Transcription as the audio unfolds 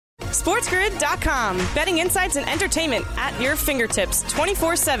SportsGrid.com. Betting insights and entertainment at your fingertips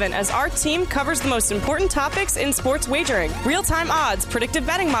 24/7 as our team covers the most important topics in sports wagering. Real-time odds, predictive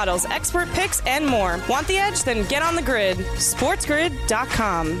betting models, expert picks, and more. Want the edge? Then get on the grid.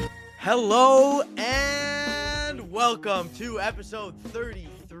 SportsGrid.com. Hello and welcome to episode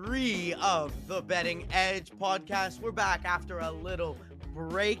 33 of the Betting Edge podcast. We're back after a little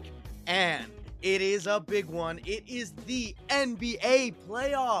break and it is a big one. It is the NBA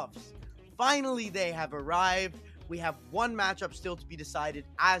playoffs. Finally, they have arrived. We have one matchup still to be decided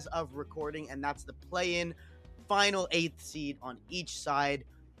as of recording, and that's the play-in final 8th seed on each side.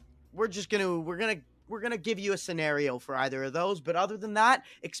 We're gonna give you a scenario for either of those, but other than that,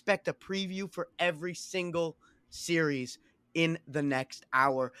 expect a preview for every single series in the next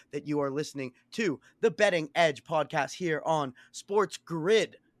hour that you are listening to the Betting Edge podcast here on Sports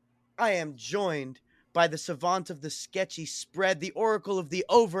Grid. I am joined by the savant of the sketchy spread, the oracle of the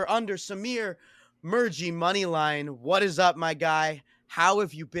over-under, Samir Murji Moneyline. What is up, my guy? How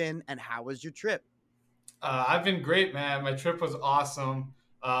have you been, and how was your trip? I've been great, man. My trip was awesome.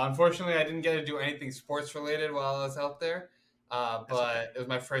 Unfortunately, I didn't get to do anything sports-related while I was out there, but it was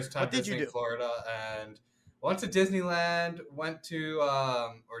my first time visiting Florida, and I went to Disneyland, went to,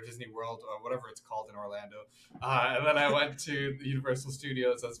 or Disney World, or whatever it's called in Orlando. And then I went to the Universal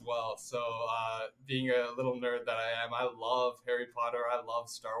Studios as well. So being a little nerd that I am, I love Harry Potter. I love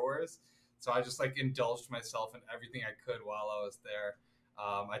Star Wars. So I just indulged myself in everything I could while I was there.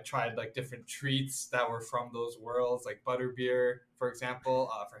 I tried different treats that were from those worlds, like butterbeer, for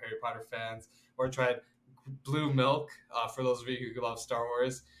example, for Harry Potter fans, or tried blue milk for those of you who love Star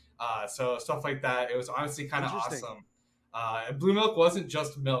Wars. So stuff like that. It was honestly kind of awesome. And blue milk wasn't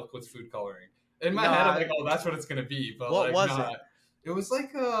just milk with food coloring. In my head, I'm like, oh, that's what it's gonna be. But what was it? It was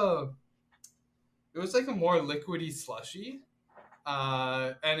like a more liquidy slushy,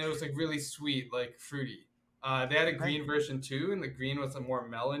 and it was really sweet, fruity. They had a green version too, and the green was more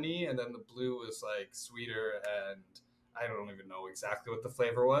melony, and then the blue was sweeter, and I don't even know exactly what the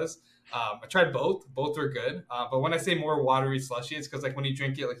flavor was. I tried both. Both were good. But when I say more watery slushy, it's because when you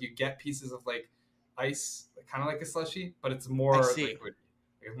drink it, you get pieces of ice, kind of like a slushy, but it's more liquid.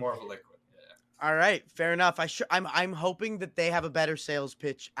 It's more of a liquid. Yeah. All right, fair enough. I'm hoping that they have a better sales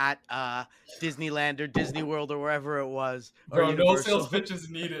pitch at Disneyland or Disney World or wherever it was. Bro, no sales pitch is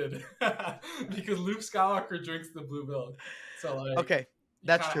needed because Luke Skywalker drinks the blue milk. So okay.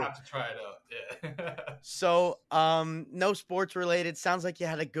 That's true. Have to try it out. Yeah. So, no sports related. Sounds like you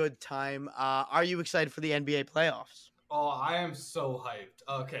had a good time. Are you excited for the NBA playoffs? Oh, I am so hyped.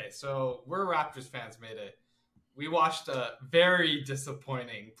 Okay, so we're Raptors fans, Mayday. We watched a very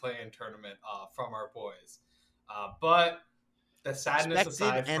disappointing play-in tournament from our boys. But the sadness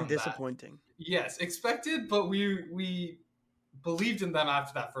aside from disappointing. Yes, expected, but we believed in them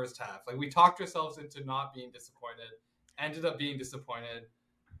after that first half. We talked ourselves into not being disappointed. Ended up being disappointed.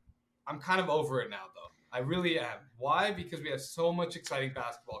 I'm kind of over it now, though. I really am. Why? Because we have so much exciting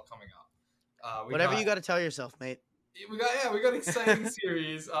basketball coming up. Whatever you got to tell yourself, mate. We got exciting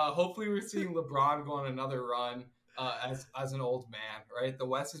series. Hopefully, we're seeing LeBron go on another run as an old man. Right? The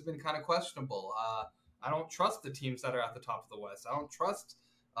West has been kind of questionable. I don't trust the teams that are at the top of the West. I don't trust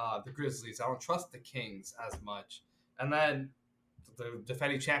the Grizzlies. I don't trust the Kings as much. And then the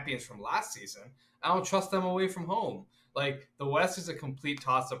defending champions from last season, I don't trust them away from home. The West is a complete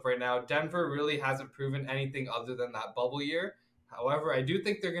toss-up right now. Denver really hasn't proven anything other than that bubble year. However, I do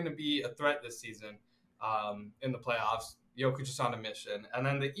think they're going to be a threat this season in the playoffs. Jokic is on a mission. And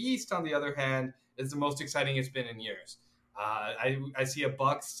then the East, on the other hand, is the most exciting it's been in years. I see a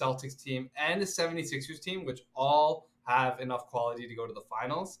Bucks, Celtics team, and a 76ers team, which all have enough quality to go to the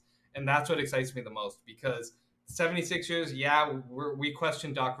finals. And that's what excites me the most because 76ers, we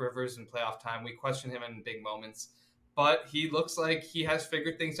question Doc Rivers in playoff time. We question him in big moments. But he looks like he has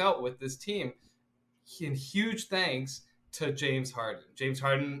figured things out with this team. And huge thanks to James Harden. James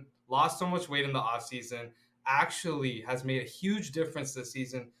Harden lost so much weight in the offseason, actually has made a huge difference this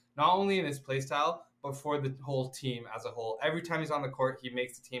season, not only in his play style, but for the whole team as a whole. Every time he's on the court, he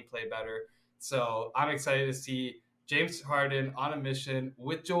makes the team play better. So I'm excited to see James Harden on a mission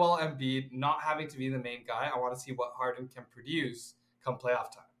with Joel Embiid not having to be the main guy. I want to see what Harden can produce come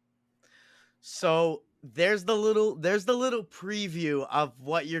playoff time. So there's the little preview of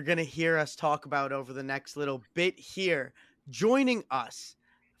what you're going to hear us talk about over the next little bit here. Joining us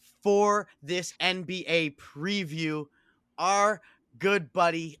for this NBA preview, our good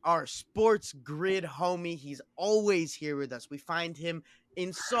buddy, our Sports Grid homie. He's always here with us. We find him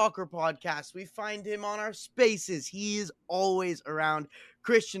in soccer podcasts. We find him on our spaces. He is always around.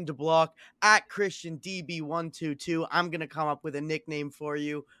 Christian DeBlock at Christian DB122. I'm going to come up with a nickname for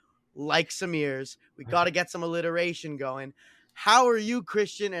you. like some ears. We got to get some alliteration going. How are you,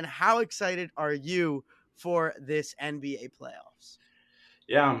 Christian, and how excited are you for this NBA playoffs?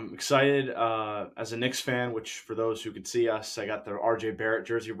 Yeah, I'm excited as a Knicks fan, which for those who could see us, I got the RJ Barrett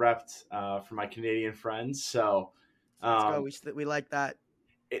jersey repped for my Canadian friends. So Let's go. um, We like that.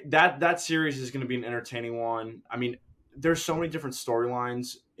 that series is going to be an entertaining one. I mean, there's so many different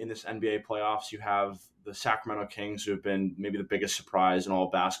storylines in this NBA playoffs. You have the Sacramento Kings, who have been maybe the biggest surprise in all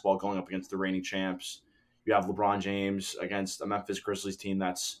of basketball, going up against the reigning champs. You have LeBron James against a Memphis Grizzlies team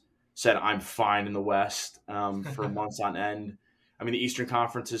that's said, "I'm fine in the West" for months on end. I mean, the Eastern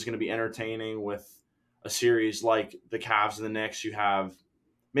Conference is going to be entertaining with a series like the Cavs and the Knicks. You have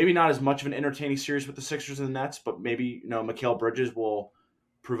maybe not as much of an entertaining series with the Sixers and the Nets, but maybe Mikal Bridges will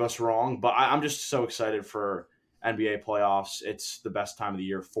prove us wrong. But I'm just so excited for NBA playoffs. It's the best time of the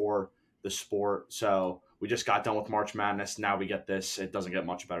year for the sport. So we just got done with March Madness. Now we get this. It doesn't get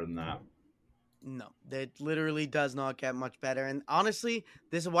much better than that. No, it literally does not get much better. And honestly,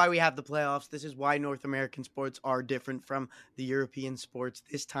 this is why we have the playoffs. This is why North American sports are different from the European sports.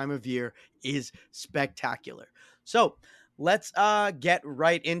 This time of year is spectacular. So let's get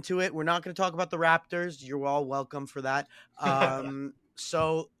right into it. We're not going to talk about the Raptors. You're all welcome for that.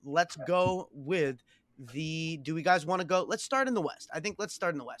 So let's go with do we guys want to go? Let's start in the West. I think let's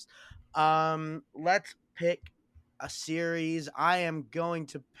start in the West. Let's pick a series. I am going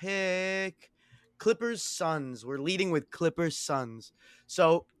to pick Clippers Suns. We're leading with Clippers Suns.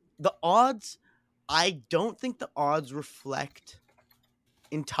 So the odds, I don't think the odds reflect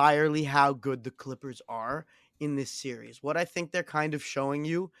entirely how good the Clippers are in this series. What I think they're kind of showing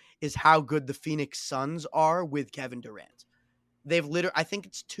you is how good the Phoenix Suns are with Kevin Durant. I think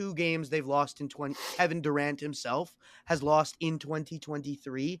it's 2 games they've lost in 20. Kevin Durant himself has lost in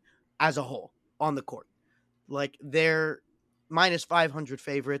 2023 as a whole on the court. Like, they're minus 500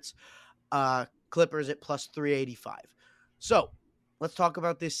 favorites. Clippers at plus 385. So let's talk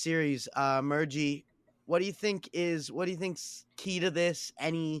about this series. Mergy, what do you think's key to this?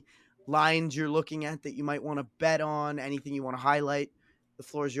 Any lines you're looking at that you might want to bet on? Anything you want to highlight? The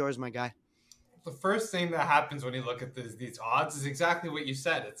floor is yours, my guy. The first thing that happens when you look at these odds is exactly what you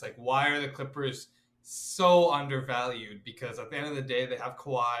said. It's like, why are the Clippers so undervalued? Because at the end of the day, they have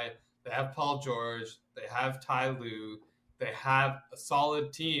Kawhi, they have Paul George, they have Ty Lue, they have a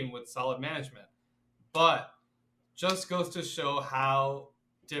solid team with solid management. But just goes to show how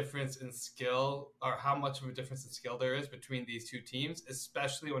difference in skill, or how much of a difference in skill there is between these two teams,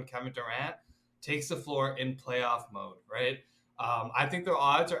 especially when Kevin Durant takes the floor in playoff mode, right? I think their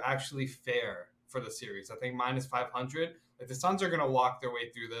odds are actually fair for the series. I think minus 500. Like, the Suns are going to walk their way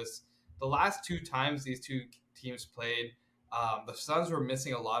through this. The last 2 times these two teams played, the Suns were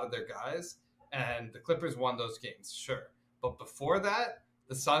missing a lot of their guys, and the Clippers won those games, sure. But before that,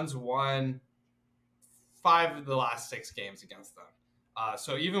 the Suns won 5 of the last 6 games against them.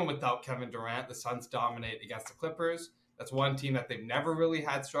 So even without Kevin Durant, the Suns dominate against the Clippers. That's one team that they've never really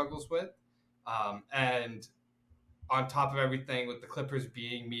had struggles with. And on top of everything, with the Clippers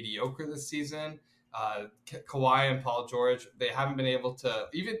being mediocre this season, Kawhi and Paul George, they haven't been able to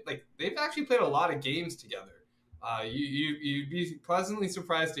they've actually played a lot of games together. You'd be pleasantly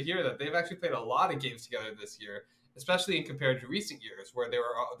surprised to hear that they've actually played a lot of games together this year, especially in compared to recent years where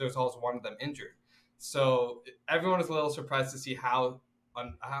there's always one of them injured. So everyone is a little surprised to see how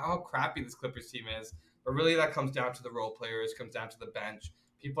crappy this Clippers team is. But really, that comes down to the role players, comes down to the bench.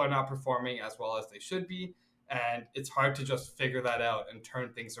 People are not performing as well as they should be. And it's hard to just figure that out and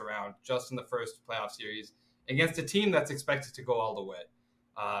turn things around just in the first playoff series against a team that's expected to go all the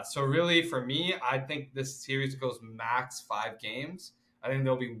way. So really, for me, I think this series goes max 5 games. I think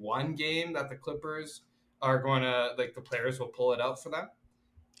there'll be 1 game that the Clippers are going to, the players will pull it out for them.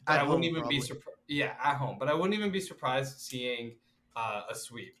 But I wouldn't even be surprised. Yeah, at home. But I wouldn't even be surprised seeing a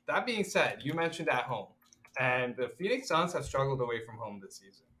sweep. That being said, you mentioned at home. And the Phoenix Suns have struggled away from home this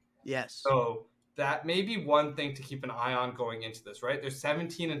season. Yes. So that may be one thing to keep an eye on going into this, right? They're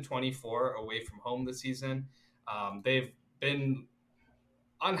 17-24 away from home this season. They've been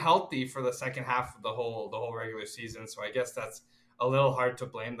unhealthy for the second half of the whole regular season. So I guess that's a little hard to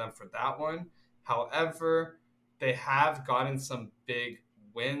blame them for that one. However, they have gotten some big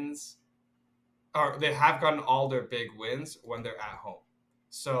wins, or they have gotten all their big wins when they're at home.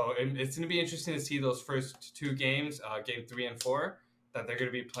 So it's going to be interesting to see those first 2 games, game 3 and 4, that they're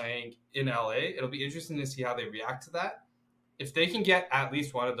going to be playing in LA. It'll be interesting to see how they react to that. If they can get at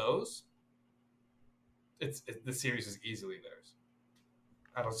least one of those, the series is easily theirs.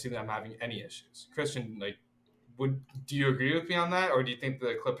 I don't see them having any issues. Christian, do you agree with me on that, or do you think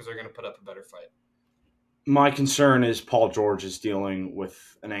the Clippers are going to put up a better fight? My concern is Paul George is dealing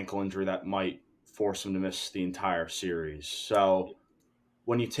with an ankle injury that might force him to miss the entire series. So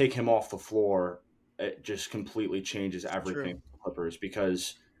when you take him off the floor, it just completely changes everything True. for the Clippers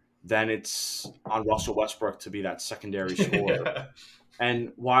because then it's on Russell Westbrook to be that secondary scorer. Yeah.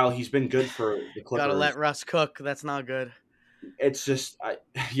 And while he's been good for the Gotta let Clippers, Russ cook. That's not good. it's just,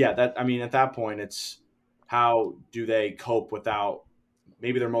 yeah, that I mean, at that point, it's how do they cope without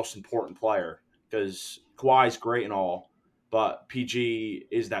maybe their most important player? Because Kawhi's great and all, but PG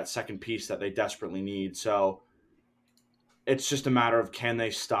is that second piece that they desperately need. So it's just a matter of can they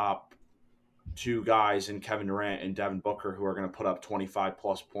stop two guys in Kevin Durant and Devin Booker who are going to put up 25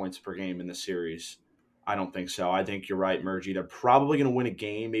 plus points per game in the series. I don't think so. I think you're right, Murgy. They're probably going to win a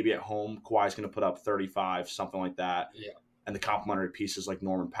game, maybe at home. Kawhi's going to put up 35, something like that. Yeah. And the complementary pieces like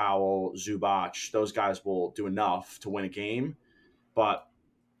Norman Powell, Zubac, those guys will do enough to win a game. But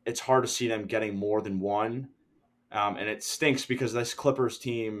it's hard to see them getting more than one. And it stinks because this Clippers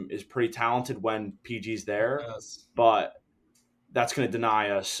team is pretty talented when PG's there. Yes. But that's going to deny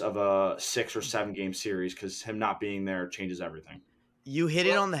us of a 6 or 7 game series because him not being there changes everything. You hit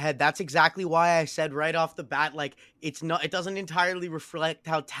it on the head. That's exactly why I said right off the bat, like it doesn't entirely reflect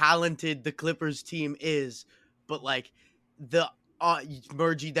how talented the Clippers team is, but like the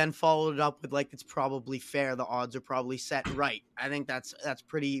Murgy then followed it up with like it's probably fair. The odds are probably set right. I think that's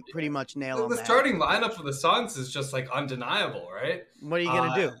pretty much nail on The the head. starting lineup for the Suns is just like undeniable, right? What are you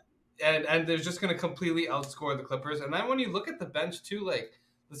gonna do? And they're just going to completely outscore the Clippers. And then when you look at the bench too, like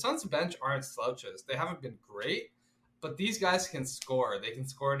the Suns bench aren't slouches. They haven't been great, but these guys can score. They can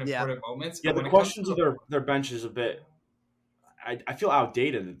score in important moments. Yeah, And the when it questions comes of to their bench is a bit. I feel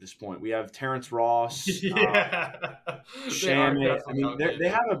outdated at this point. We have Terrence Ross, yeah, Shamit. I mean, they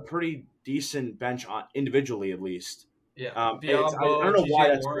have a pretty decent bench individually, at least. yeah. I Biombo, don't know why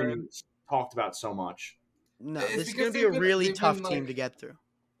TJ that's Warren. been talked about so much. No, It's this is because gonna be a they've been- really they've tough been, team like- to get through.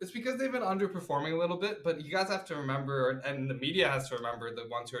 It's because they've been underperforming a little bit, but you guys have to remember, and the media has to remember, the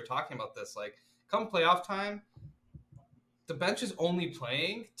ones who are talking about this, like come playoff time, the bench is only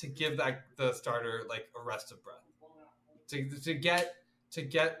playing to give the starter like a rest of breath, to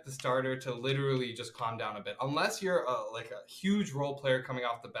get the starter to literally just calm down a bit. Unless you're like a huge role player coming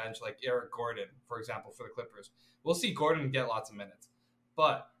off the bench, like Eric Gordon, for example, for the Clippers, we'll see Gordon get lots of minutes.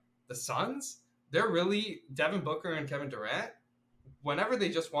 But the Suns, they're really Devin Booker and Kevin Durant. Whenever they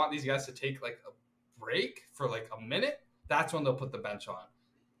just want these guys to take like a break for like a minute, that's when they'll put the bench on.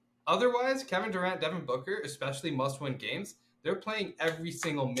 Otherwise, Kevin Durant, Devin Booker, especially must-win games, they're playing every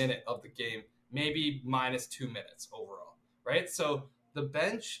single minute of the game, maybe minus 2 minutes overall, right? So the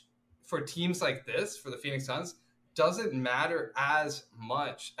bench for teams like this, for the Phoenix Suns, doesn't matter as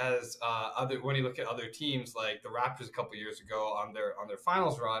much as when you look at other teams like the Raptors a couple years ago on their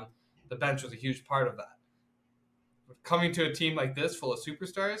finals run. The bench was a huge part of that. Coming to a team like this full of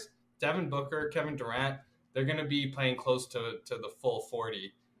superstars, Devin Booker, Kevin Durant, they're going to be playing close to the full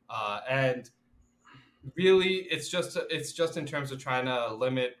 40. And really, it's just in terms of trying to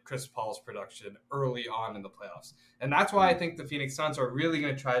limit Chris Paul's production early on in the playoffs. And that's why I think the Phoenix Suns are really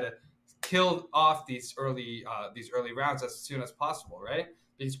going to try to kill off these early rounds as soon as possible, right?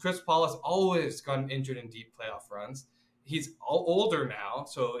 Because Chris Paul has always gotten injured in deep playoff runs. He's older now,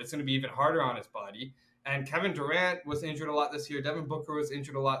 so it's going to be even harder on his body. And Kevin Durant was injured a lot this year. Devin Booker was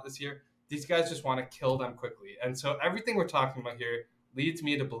injured a lot this year. These guys just want to kill them quickly. And so everything we're talking about here leads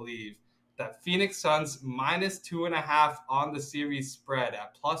me to believe that Phoenix Suns minus 2.5 on the series spread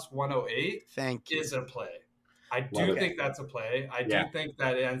at plus 108 is a play. I do think that's a play. I do think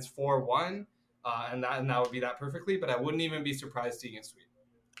that it ends 4-1, and that would be that perfectly, but I wouldn't even be surprised seeing a sweep.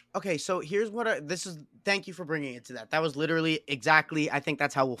 Okay, so here's what thank you for bringing it to that. That was literally exactly, I think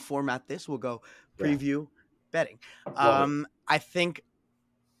that's how we'll format this. We'll go preview betting. I think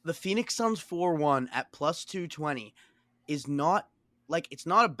the Phoenix Suns 4-1 at plus 220 is not it's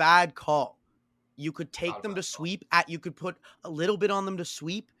not a bad call. You could take them to sweep you could put a little bit on them to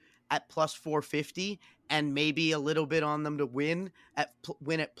sweep at plus 450 and maybe a little bit on them to win at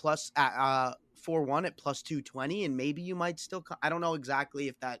plus 4-1 at plus 220, and maybe you might still I don't know exactly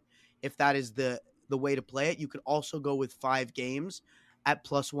if that is the way to play it. You could also go with 5 games at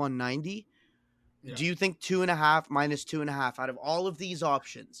plus 190. Yeah. Do you think 2.5 minus 2.5 out of all of these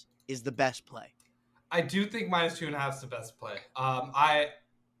options is the best play? I do think minus 2.5 is the best play. I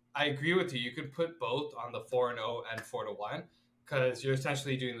agree with you. You could put both on the 4-0 and 4-1 because you're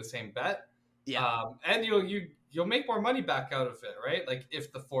essentially doing the same bet. Yeah. And you'll make more money back out of it, right? Like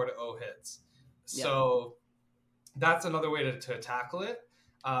if the 4-0 hits. Yeah. So that's another way to tackle it.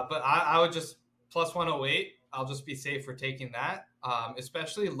 But I would just plus 108. I'll just be safe for taking that.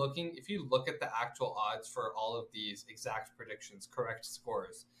 especially if you look at the actual odds for all of these exact predictions, correct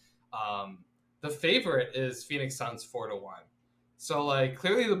scores. The favorite is Phoenix Suns 4-1. So like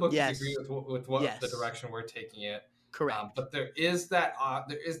clearly the bookies agree with what the direction we're taking it. Correct. But there is that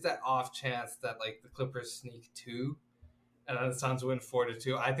off chance that like the Clippers sneak 2 and then the Suns win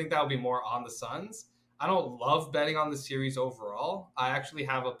 4-2. I think that will be more on the Suns. I don't love betting on the series overall. I actually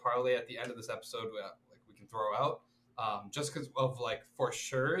have a parlay at the end of this episode we can throw out just because of like for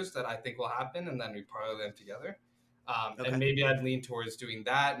sure's that I think will happen, and then we parlay them together. And maybe I'd lean towards doing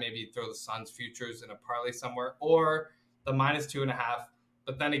that. Maybe throw the Suns futures in a parlay somewhere, or the -2.5.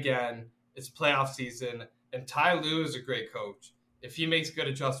 But then again, it's playoff season, and Ty Lue is a great coach. If he makes good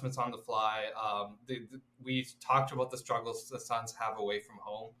adjustments on the fly, we talked about the struggles the Suns have away from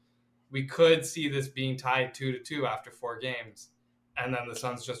home. We could see this being tied 2-2 after 4 games, and then the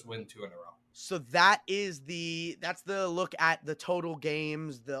Suns just win 2 in a row. So that's the look at the total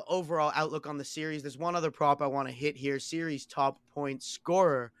games, the overall outlook on the series. There's one other prop I want to hit here. Series top point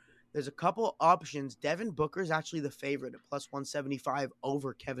scorer. There's a couple options. Devin Booker is actually the favorite at +175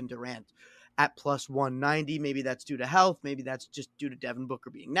 over Kevin Durant at +190. Maybe that's due to health. Maybe that's just due to Devin Booker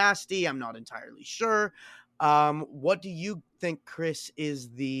being nasty. I'm not entirely sure. What do you think, Chris, is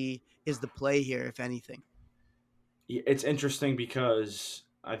the play here, if anything? It's interesting because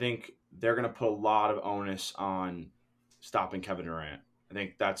I think they're going to put a lot of onus on stopping Kevin Durant. I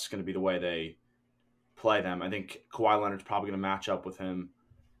think that's going to be the way they play them. I think Kawhi Leonard's probably going to match up with him,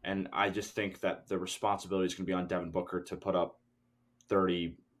 and I just think that the responsibility is going to be on Devin Booker to put up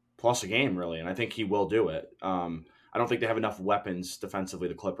 30 plus a game, really, and I think he will do it. I don't think they have enough weapons defensively,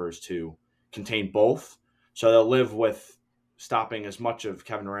 the Clippers, to contain both, so they'll live with stopping as much of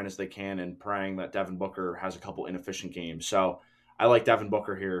Kevin Durant as they can and praying that Devin Booker has a couple inefficient games. So I like Devin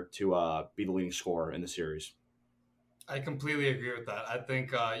Booker here to be the leading scorer in the series. I completely agree with that. I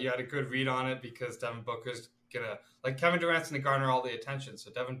think you had a good read on it because Devin Booker's Kevin Durant's going to garner all the attention.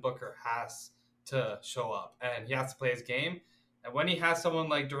 So Devin Booker has to show up and he has to play his game. And when he has someone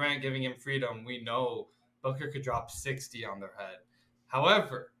like Durant giving him freedom, we know Booker could drop 60 on their head.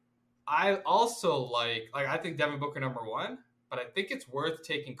 However, I also I think Devin Booker #1, but I think it's worth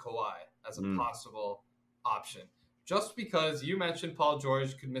taking Kawhi as a possible option. Just because you mentioned Paul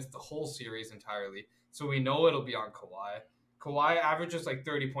George could miss the whole series entirely, so we know it'll be on Kawhi. Kawhi averages like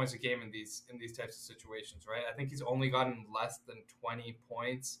 30 points a game in these types of situations, right? I think he's only gotten less than 20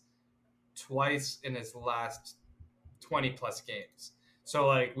 points twice in his last 20 plus games. So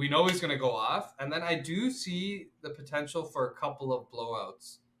like we know he's going to go off, and then I do see the potential for a couple of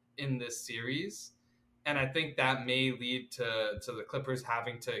blowouts in this series. And I think that may lead to the Clippers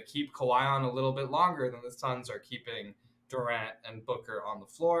having to keep Kawhi on a little bit longer than the Suns are keeping Durant and Booker on the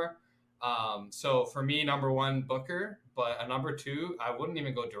floor. So for me, #1, Booker, but a #2, I wouldn't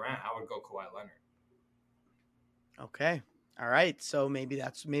even go Durant. I would go Kawhi Leonard. Okay. All right. So maybe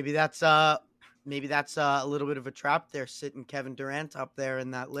that's a little bit of a trap there, sitting Kevin Durant up there in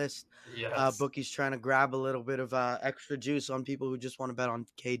that list. Yes. Bookie's trying to grab a little bit of extra juice on people who just want to bet on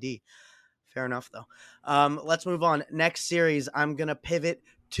KD. Fair enough, though. Let's move on. Next series, I'm going to pivot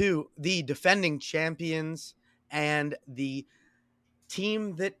to the defending champions and the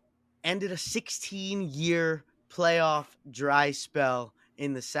team that ended a 16-year playoff dry spell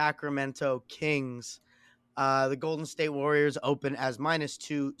in the Sacramento Kings. The Golden State Warriors open as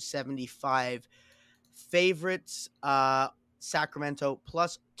 -275 favorites. Sacramento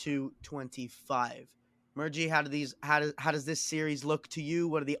 +225. Murgy, how does this series look to you?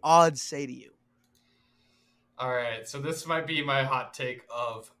 What do the odds say to you? All right, so this might be my hot take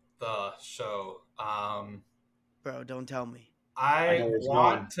of the show. Bro, don't tell me. I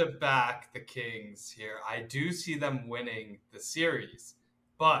want to back the Kings here. I do see them winning the series,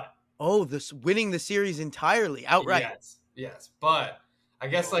 but winning the series entirely outright. Yes, but I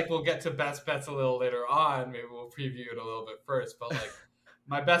guess we'll get to best bets a little later on. Maybe we'll preview it a little bit first, but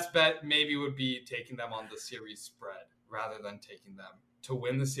my best bet maybe would be taking them on the series spread rather than taking them to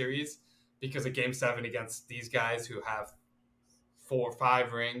win the series, because a Game 7 against these guys who have 4 or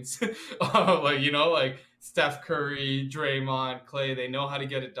 5 rings, Steph Curry, Draymond, Clay, they know how to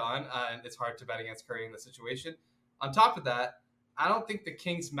get it done, and it's hard to bet against Curry in this situation. On top of that, I don't think the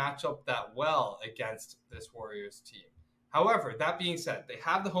Kings match up that well against this Warriors team. However, that being said, they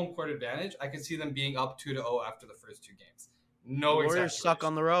have the home court advantage. I can see them being up 2-0 after the first 2 games. Warriors suck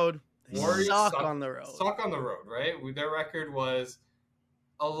on the road. Warriors suck on the road. Suck on the road, right? Their record was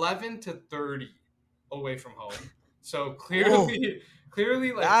 11-30 away from home. So clearly,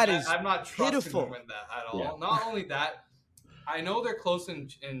 that is I'm not trusting pitiful. them in that at all. Yeah. Not only that, I know they're close in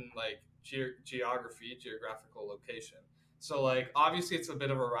geographical location. So, like, obviously it's a bit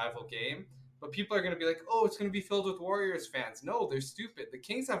of a rival game, but people are going to be like, oh, it's going to be filled with Warriors fans. No, they're stupid. The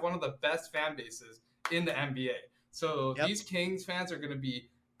Kings have one of the best fan bases in the NBA. So these Kings fans are going to be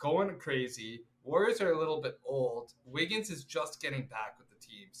going crazy. Warriors are a little bit old. Wiggins is just getting back with the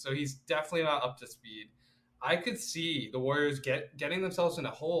team, so he's definitely not up to speed. I could see the Warriors getting themselves in a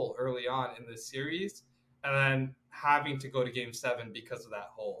hole early on in this series and then having to go to game 7 because of that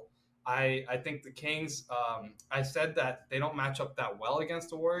hole. I think the Kings, I said that they don't match up that well against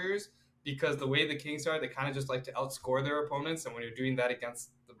the Warriors because the way the Kings are, they kind of just like to outscore their opponents. And when you're doing that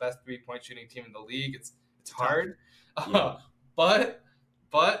against the best 3-point shooting team in the league, it's hard. Yeah. But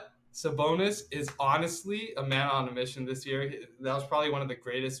Sabonis is honestly a man on a mission this year. That was probably one of the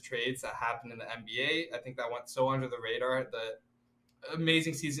greatest trades that happened in the NBA. I think that went so under the radar, the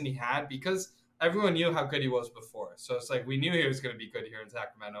amazing season he had, because everyone knew how good he was before. So it's like we knew he was going to be good here in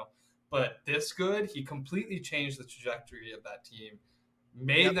Sacramento. But this good, he completely changed the trajectory of that team,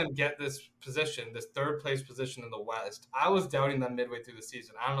 made them get this position, this third place position in the West. I was doubting them midway through the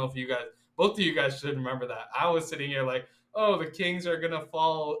season. I don't know if you guys, both of you guys should remember that. I was sitting here like, oh, the Kings are going to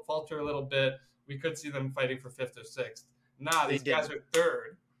falter a little bit. We could see them fighting for 5th or 6th. Nah, these guys are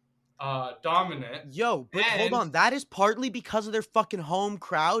 3rd, dominant. Yo, but hold on. That is partly because of their fucking home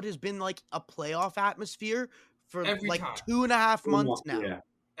crowd has been like a playoff atmosphere for like time. 2.5 months now. Yeah.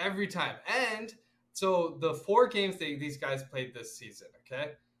 Every time. And so the 4 games these guys played this season,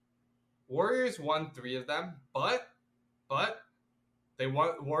 okay? Warriors won 3 of them, but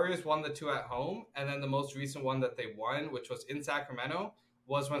Warriors won the 2 at home, and then the most recent one that they won, which was in Sacramento,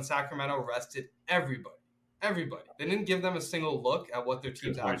 was when Sacramento rested everybody. Everybody. They didn't give them a single look at what their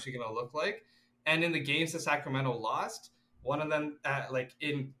team's actually going to look like. And in the games that Sacramento lost, one of them,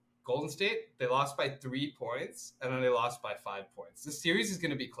 in Golden State, they lost by 3 points, and then they lost by 5 points. This series is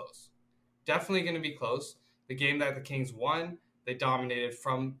going to be close. Definitely going to be close. The game that the Kings won, they dominated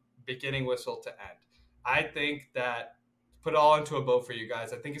from beginning whistle to end. I think that, put it all into a bow for you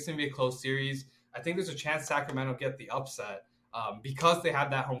guys, I think it's going to be a close series. I think there's a chance Sacramento get the upset because they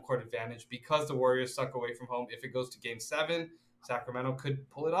have that home court advantage, because the Warriors suck away from home. If it goes to game 7, Sacramento could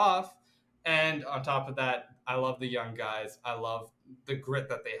pull it off. And on top of that, I love the young guys. I love the grit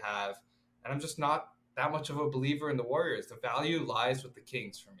that they have. And I'm just not that much of a believer in the Warriors. The value lies with the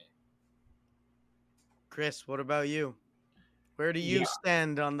Kings for me. Chris, what about you? Where do you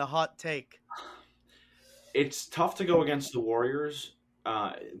stand on the hot take? It's tough to go against the Warriors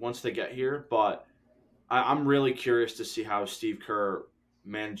once they get here, but I'm really curious to see how Steve Kerr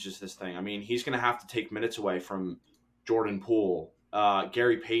manages this thing. I mean, he's going to have to take minutes away from Jordan Poole,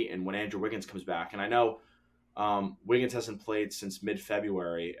 Gary Payton when Andrew Wiggins comes back. And I know Wiggins hasn't played since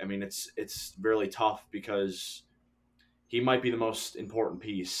mid-February. I mean, it's really tough because he might be the most important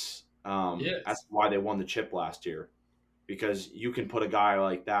piece. That's why they won the chip last year, because you can put a guy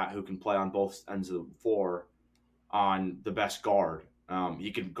like that who can play on both ends of the floor on the best guard.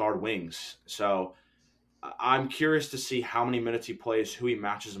 He can guard wings. So I'm curious to see how many minutes he plays, who he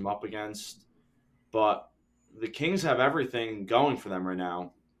matches him up against. But the Kings have everything going for them right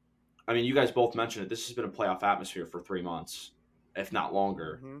now. I mean, you guys both mentioned it. This has been a playoff atmosphere for 3 months, if not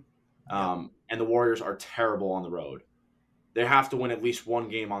longer. Mm-hmm. And the Warriors are terrible on the road. They have to win at least one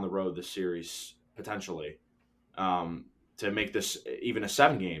game on the road this series, potentially, to make this even a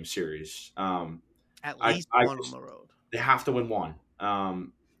 7-game series. At least one on the road. They have to win one.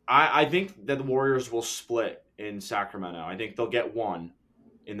 I think that the Warriors will split in Sacramento. I think they'll get one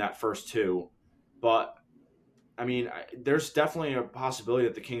in that first 2. But, I mean, there's definitely a possibility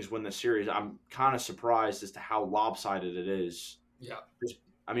that the Kings win this series. I'm kind of surprised as to how lopsided it is. Yeah.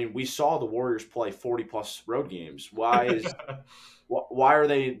 I mean, we saw the Warriors play 40-plus road games. Why are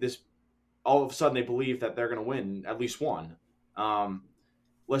they this – all of a sudden they believe that they're going to win at least one?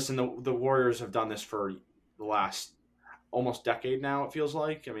 Listen, the Warriors have done this for the last almost decade now, it feels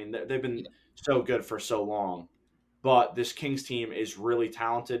like. I mean, they've been so good for so long. But this Kings team is really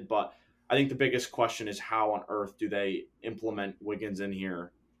talented. But I think the biggest question is how on earth do they implement Wiggins in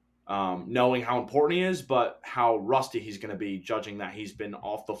here? Knowing how important he is, but how rusty he's going to be, judging that he's been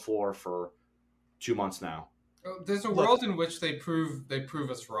off the floor for 2 months now. There's a world in which they prove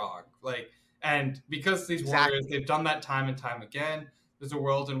us wrong. And because these Warriors, they've done that time and time again. There's a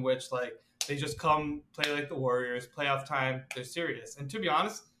world in which they just come play like the Warriors, playoff time, they're serious. And to be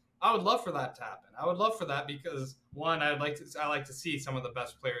honest, I would love for that to happen. I would love for that because one, I like to see some of the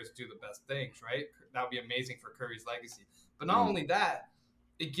best players do the best things, right? That would be amazing for Curry's legacy. But not only that,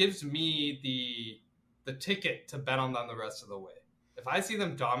 it gives me the ticket to bet on them the rest of the way. If I see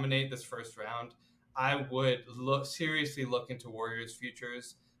them dominate this first round, I would seriously look into Warriors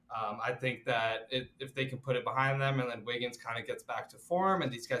futures. I think that if they can put it behind them and then Wiggins kind of gets back to form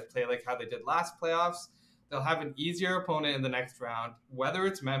and these guys play like how they did last playoffs, they'll have an easier opponent in the next round. Whether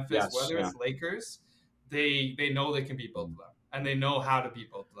it's Memphis, whether it's Lakers, they know they can beat both of them and they know how to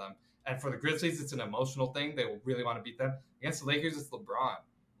beat both of them. And for the Grizzlies, it's an emotional thing. They will really want to beat them. Against the Lakers, it's LeBron.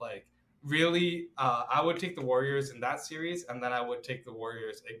 Like, really, I would take the Warriors in that series, and then I would take the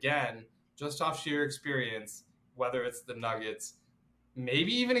Warriors again, just off sheer experience, whether it's the Nuggets,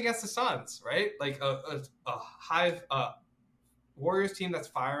 maybe even against the Suns, right? Like a high Warriors team that's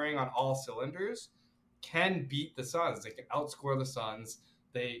firing on all cylinders can beat the Suns. They can outscore the Suns.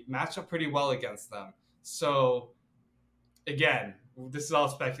 They match up pretty well against them. So, again, this is all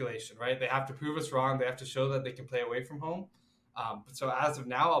speculation, right? They have to prove us wrong. They have to show that they can play away from home. So as of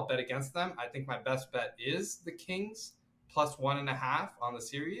now, I'll bet against them. I think my best bet is the Kings plus 1.5 on the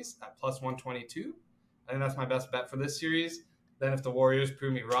series at plus 122. I think that's my best bet for this series. Then if the Warriors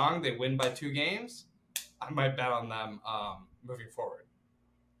prove me wrong, they win by 2 games, I might bet on them moving forward.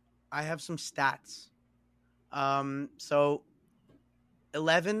 I have some stats. So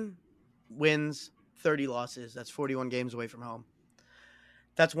 11 wins, 30 losses. That's 41 games away from home.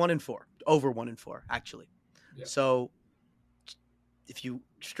 That's 1-4, over 1-4, actually. Yeah. So if you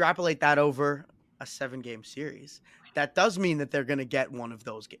extrapolate that over a 7-game series, that does mean that they're going to get one of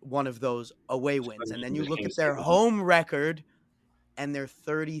those away wins. And then you look at their home record, and they're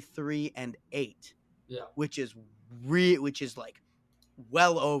 33-8, which is like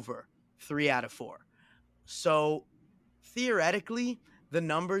well over 3 out of 4. So theoretically, the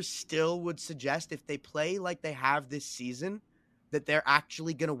numbers still would suggest if they play like they have this season, that they're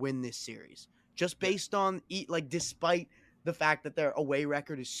actually going to win this series. Just based on, like, despite the fact that their away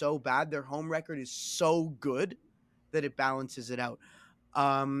record is so bad, their home record is so good that it balances it out.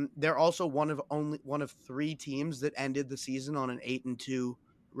 They're also one of 3 teams that ended the season on an 8-2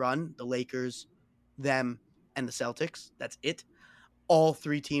 run. The Lakers, them, and the Celtics. That's it. All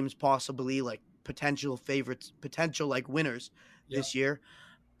 3 teams possibly like potential favorites, potential like winners this year.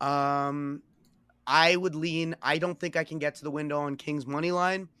 I would lean. I don't think I can get to the window on Kings money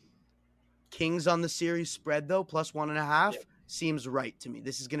line. Kings on the series spread though, plus 1.5 seems right to me.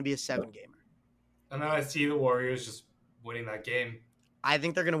 This is going to be a 7-gamer. And then I see the Warriors just winning that game. I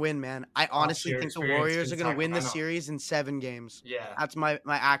think they're going to win, man. I honestly think the Warriors are going to win the series in 7 games. Yeah. That's my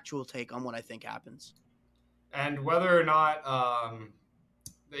actual take on what I think happens. And whether or not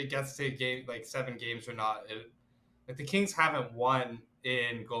they get to game like 7 games or not, like the Kings haven't won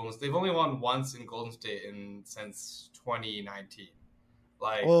in Golden State. They've only won once in Golden State since 2019.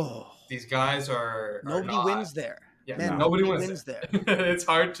 Like these guys are nobody wins there. Yeah, man, nobody wins there. It's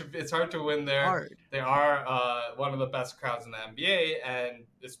hard to win there. Hard. They are one of the best crowds in the NBA, and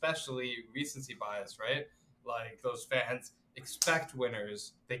especially recency bias, right? Like those fans expect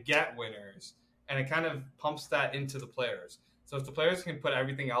winners, they get winners, and it kind of pumps that into the players. So if the players can put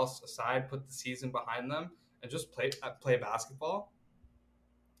everything else aside, put the season behind them, and just play basketball,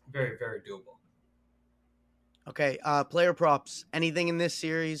 very, very doable. Okay, player props. Anything in this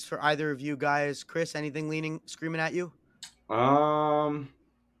series for either of you guys? Chris, anything screaming at you? No,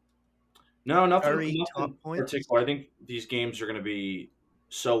 nothing top points? particular. I think these games are going to be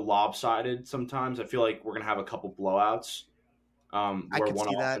so lopsided sometimes. I feel like we're going to have a couple blowouts where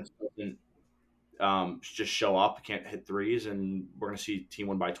one offense doesn't just show up, can't hit threes, and we're going to see team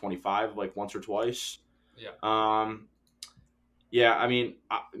win by 25 like once or twice. Yeah. Yeah, I mean,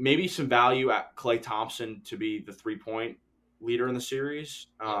 maybe some value at Klay Thompson to be the 3-point leader in the series.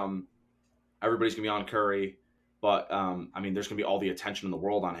 Everybody's going to be on Curry, but, I mean, there's going to be all the attention in the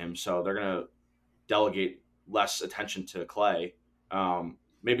world on him, so they're going to delegate less attention to Klay.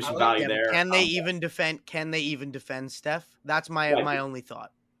 Maybe some value there. Can they even defend Steph? That's my only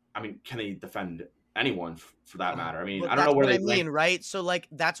thought. I mean, can they defend anyone for that matter? I mean, well, I don't know where they mean, right? So like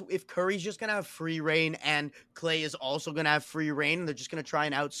that's if Curry's just gonna have free reign and Klay is also gonna have free reign, and they're just gonna try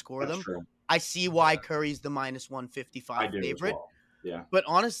and outscore them. True. I see why Curry's the minus 155 favorite. Well. Yeah, but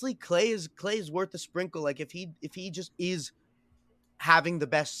honestly, Klay is worth a sprinkle. Like if he just is having the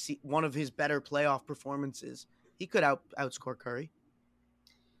best one of his better playoff performances, he could outscore Curry.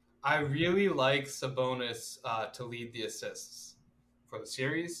 I really like Sabonis to lead the assists for the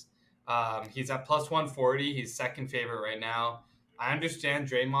series. He's at plus 140. He's second favorite right now. I understand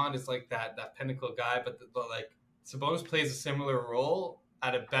Draymond is like that pinnacle guy, but like Sabonis plays a similar role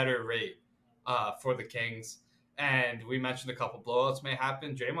at a better rate for the Kings. And we mentioned a couple blowouts may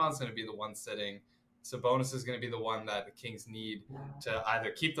happen. Draymond's going to be the one sitting. Sabonis is going to be the one that the Kings need to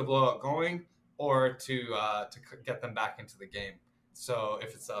either keep the blowout going or to get them back into the game. So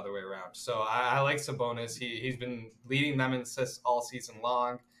if it's the other way around. So I like Sabonis. He's been leading them in assists all season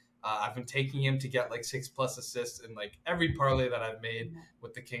long. I've been taking him to get like 6+ assists in like every parlay that I've made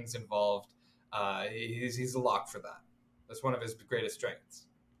with the Kings involved. He's a lock for that. That's one of his greatest strengths.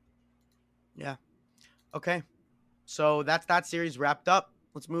 Yeah. Okay. So that's that series wrapped up.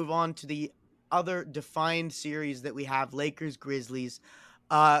 Let's move on to the other defined series that we have, Lakers Grizzlies.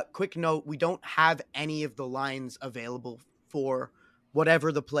 Quick note, we don't have any of the lines available for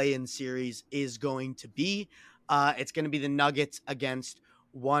whatever the play-in series is going to be. It's going to be the Nuggets against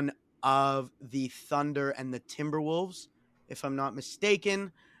one of the Thunder and the Timberwolves, if I'm not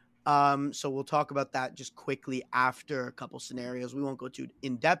mistaken. So we'll talk about that just quickly after a couple scenarios. We won't go too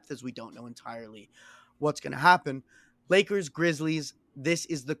in depth as we don't know entirely what's going to happen. Lakers, Grizzlies, this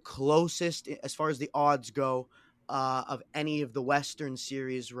is the closest as far as the odds go of any of the Western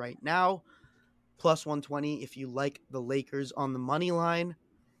series right now. Plus 120 if you like the Lakers on the money line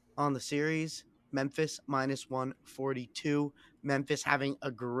on the series. Memphis minus 142. Memphis having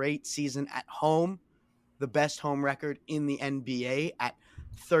a great season at home. The best home record in the NBA at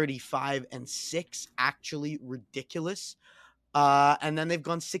 35-6. Actually ridiculous. And then they've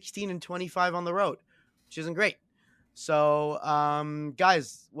gone 16-25 on the road, which isn't great. So,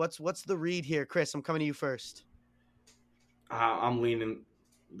 guys, what's the read here? Chris, I'm coming to you first. I'm leaning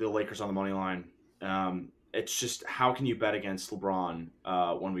the Lakers on the money line. It's just, how can you bet against LeBron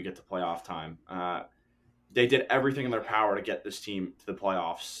when we get to playoff time? They did everything in their power to get this team to the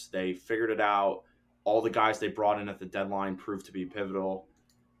playoffs. They figured it out. All the guys they brought in at the deadline proved to be pivotal.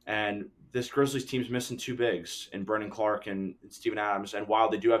 And this Grizzlies team's missing two bigs in Brendan Clark and Steven Adams. And while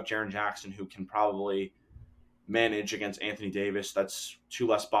they do have Jaren Jackson, who can probably manage against Anthony Davis, that's two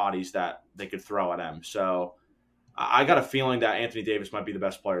less bodies that they could throw at him. So I got a feeling that Anthony Davis might be the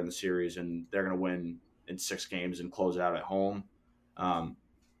best player in the series, and they're going to win in 6 games and close it out at home.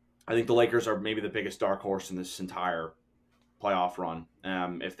 I think the Lakers are maybe the biggest dark horse in this entire playoff run.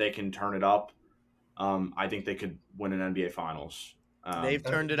 If they can turn it up, I think they could win an NBA Finals. They've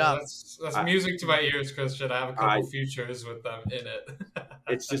turned it up. That's music to my ears, Christian. I have a couple futures with them in it.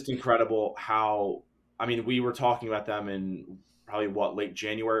 It's just incredible how, we were talking about them in probably late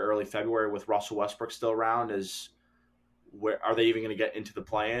January, early February with Russell Westbrook still around. Where are they even going to get into the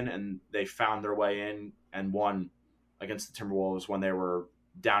play-in? And they found their way in and won against the Timberwolves when they were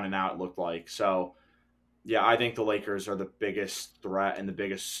down and out, it looked like. So, yeah, I think the Lakers are the biggest threat and the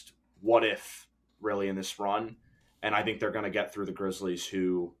biggest what if really in this run. And I think they're going to get through the Grizzlies,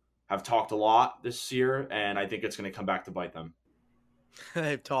 who have talked a lot this year, and I think it's going to come back to bite them.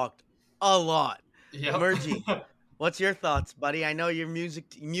 They've talked a lot. Yep. Mergy, what's your thoughts, buddy? I know your music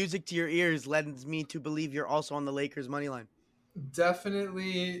to your ears lends me to believe you're also on the Lakers money line.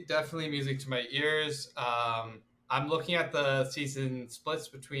 Definitely music to my ears. I'm looking at the season splits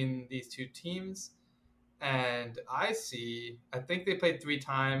between these two teams, and I think they played 3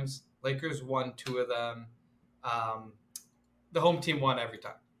 times. Lakers won 2 of them. The home team won every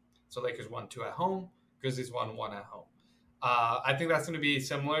time. So Lakers won 2 at home, Grizzlies won 1 at home. I think that's going to be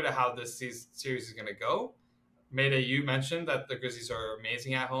similar to how this series is going to go. Mayday, you mentioned that the Grizzlies are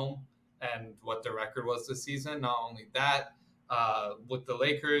amazing at home and what their record was this season. Not only that, with the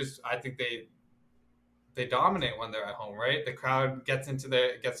Lakers, I think they dominate when they're at home, right? The crowd gets into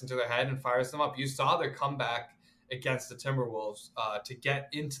their head and fires them up. You saw their comeback against the Timberwolves to get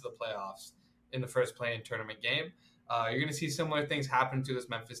into the playoffs in the first play-in tournament game. You're going to see similar things happen to this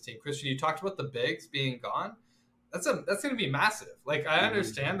Memphis team. Christian, you talked about the bigs being gone. That's going to be massive. Like, I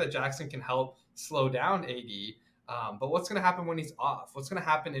understand that Jackson can help slow down AD, but what's going to happen when he's off? What's going to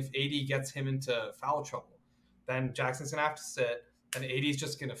happen if AD gets him into foul trouble? Then Jackson's going to have to sit, and AD's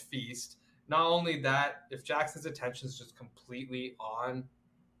just going to feast. Not only that, if Jackson's attention is just completely on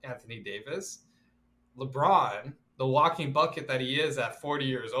Anthony Davis, LeBron, the walking bucket that he is at 40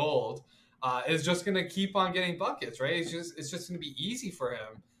 years old, is just going to keep on getting buckets, right? It's just going to be easy for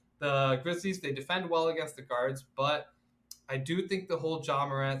him. The Grizzlies, they defend well against the guards, but I do think the whole Ja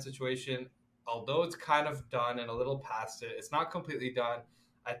Morant situation, although it's kind of done and a little past it, it's not completely done.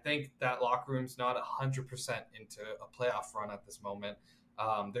 I think that locker room's not 100% into a playoff run at this moment.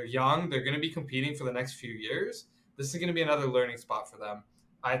 They're young. They're going to be competing for the next few years. This is going to be another learning spot for them.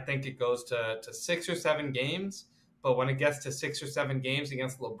 I think it goes to 6 or 7 games, but when it gets to 6 or 7 games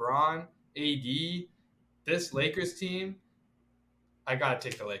against LeBron, AD, this Lakers team, I got to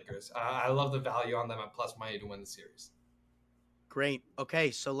take the Lakers. I love the value on them at plus money to win the series. Great.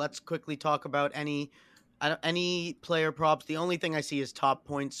 Okay, so let's quickly talk about any player props. The only thing I see is top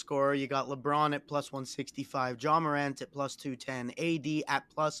point scorer. You got LeBron at plus 165, Ja Morant at plus 210, AD at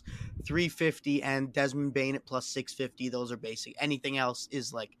plus 350, and Desmond Bane at plus 650. Those are basic. Anything else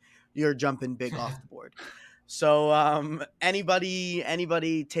is like you're jumping big off the board. So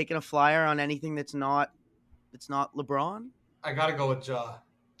anybody taking a flyer on anything that's not LeBron? I gotta go with Ja.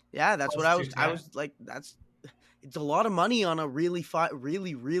 Yeah, that's Plus what I 210. was like. It's a lot of money on a really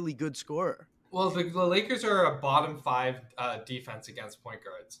good scorer. Well, the Lakers are a bottom 5 defense against point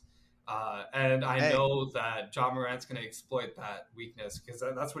guards. And I Okay. know that John Morant's going to exploit that weakness because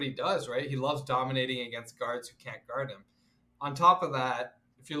that's what he does, right? He loves dominating against guards who can't guard him. On top of that,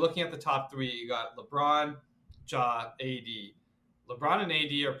 if you're looking at the top 3, you got LeBron, Ja, AD. LeBron and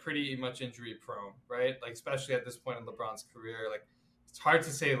AD are pretty much injury prone, right? Like, especially at this point in LeBron's career. Like, it's hard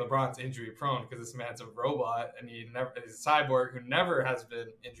to say LeBron's injury prone because this man's a robot and he's a cyborg who never has been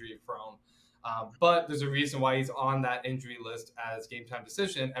injury prone. But there's a reason why he's on that injury list as game time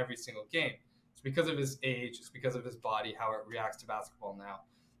decision every single game. It's because of his age. It's because of his body, how it reacts to basketball now.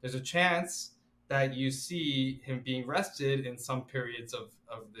 There's a chance that you see him being rested in some periods of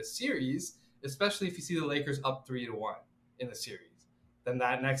this series, especially if you see the Lakers up 3-1 in the series. Then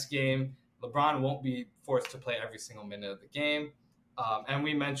that next game, LeBron won't be forced to play every single minute of the game. And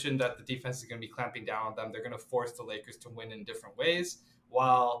we mentioned that the defense is going to be clamping down on them. They're going to force the Lakers to win in different ways,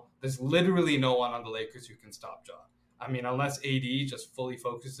 while there's literally no one on the Lakers who can stop Ja. I mean, unless AD just fully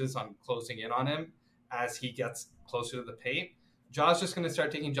focuses on closing in on him as he gets closer to the paint, Ja's just going to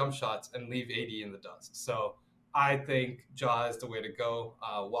start taking jump shots and leave AD in the dust. So I think Ja is the way to go,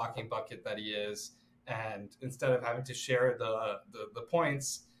 walking bucket that he is. And instead of having to share the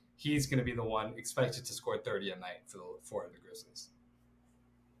points, he's going to be the one expected to score 30 a night for the Grizzlies.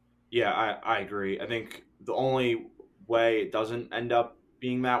 Yeah, I agree. I think the only way it doesn't end up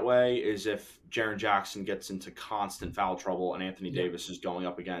being that way is if Jaren Jackson gets into constant foul trouble and Anthony Davis is going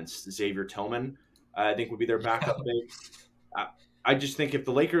up against Xavier Tillman. I think would be their backup big. I just think if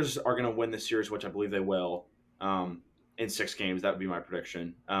the Lakers are going to win this series, which I believe they will, in 6 games, that would be my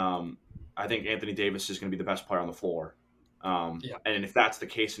prediction. I think Anthony Davis is going to be the best player on the floor. And if that's the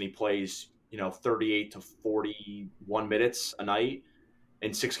case and he plays, 38 to 41 minutes a night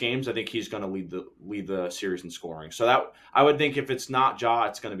in 6 games, I think he's going to lead the series in scoring. So that I would think if it's not Ja,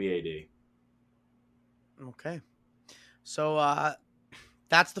 it's going to be AD. Okay. So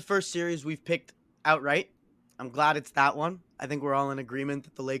that's the first series we've picked outright. I'm glad it's that one. I think we're all in agreement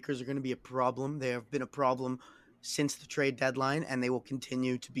that the Lakers are going to be a problem. They have been a problem since the trade deadline, and they will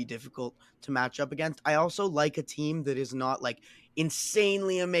continue to be difficult to match up against. I also like a team that is not like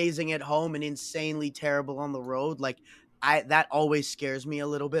insanely amazing at home and insanely terrible on the road. Like that always scares me a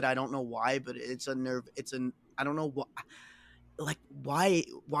little bit. I don't know why, but it's a nerve. I don't know what. Like why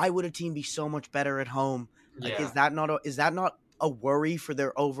would a team be so much better at home? Like is that not a worry for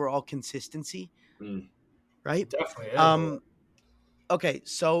their overall consistency? Right? Definitely is. Okay,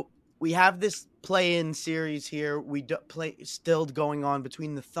 so we have this play-in series here. We play still going on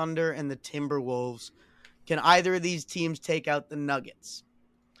between the Thunder and the Timberwolves. Can either of these teams take out the Nuggets?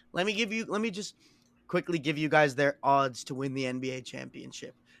 Let me just quickly give you guys their odds to win the NBA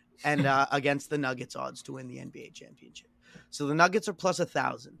championship and against the Nuggets odds to win the NBA championship. So the Nuggets are plus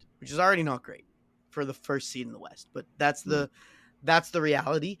 1,000, which is already not great for the first seed in the West, but that's the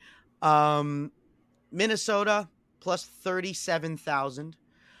reality. Minnesota plus 37,000.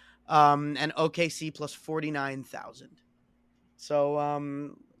 And OKC plus 49,000.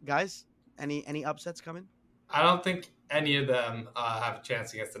 So, guys, any upsets coming? I don't think any of them have a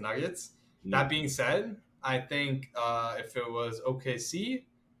chance against the Nuggets. That being said, I think if it was OKC,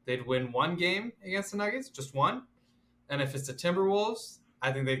 they'd win 1 game against the Nuggets, just 1. And if it's the Timberwolves,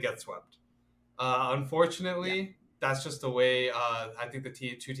 I think they'd get swept. Unfortunately, that's just the way I think the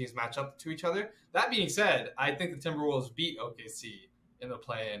 2 teams match up to each other. That being said, I think the Timberwolves beat OKC in the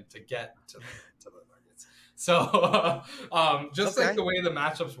play-in to get to the Nuggets. So just like the way the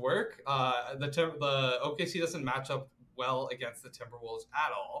matchups work, the OKC doesn't match up well against the Timberwolves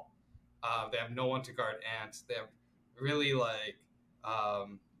at all. They have no one to guard Ant. They have really the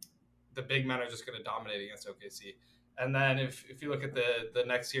big men are just going to dominate against OKC. And then if you look at the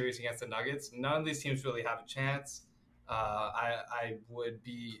next series against the Nuggets, none of these teams really have a chance. I would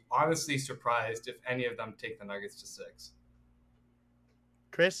be honestly surprised if any of them take the Nuggets to 6.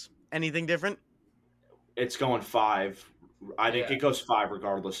 Chris, anything different? It's going 5. I think it goes 5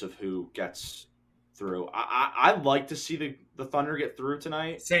 regardless of who gets through. I'd like to see the Thunder get through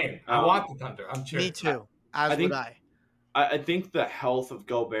tonight. Same. I want the Thunder. I'm sure. Me too. I think the health of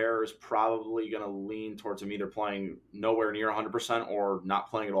Gobert is probably going to lean towards him either playing nowhere near 100% or not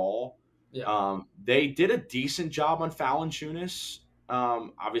playing at all. Yeah. They did a decent job on Valanciunas.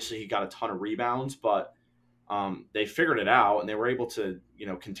 Obviously, he got a ton of rebounds, but they figured it out and they were able to,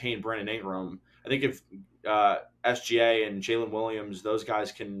 contain Brandon Ingram. I think if SGA and Jalen Williams, those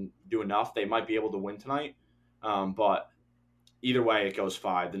guys can do enough, they might be able to win tonight. But either way, it goes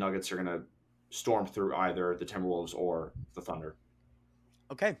 5. The Nuggets are going to storm through either the Timberwolves or the Thunder.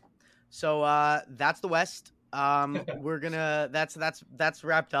 Okay, so that's the West. We're gonna that's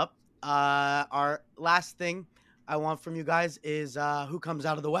wrapped up. Our last thing I want from you guys is who comes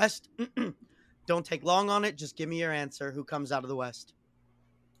out of the West. Don't take long on it. Just give me your answer. Who comes out of the West?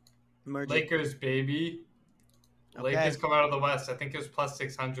 Emerging. Lakers, baby. Okay. Lakers come out of the West. I think it was plus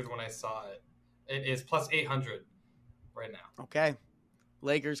 600 when I saw it. It is plus 800 right now. Okay.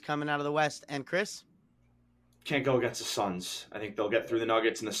 Lakers coming out of the West. And Chris? Can't go against the Suns. I think they'll get through the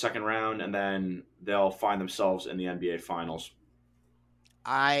Nuggets in the second round, and then they'll find themselves in the NBA Finals.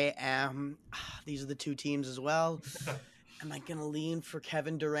 These are the two teams as well. Am I going to lean for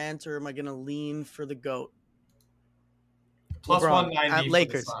Kevin Durant or am I going to lean for the GOAT? Plus LeBron. 190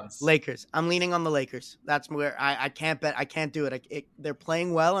 Lakers. for the Suns. Lakers. I'm leaning on the Lakers. That's where I can't bet. I can't do it. They're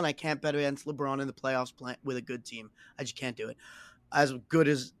playing well, and I can't bet against LeBron in the playoffs with a good team. I just can't do it. As good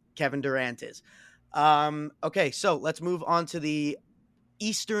as Kevin Durant is. Okay, so let's move on to the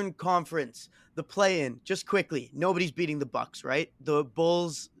Eastern Conference, the play-in. Just quickly, nobody's beating the Bucks, right? The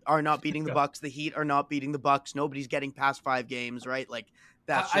Bulls are not beating the Bucks. The Heat are not beating the Bucks. Nobody's getting past 5 games, right? Like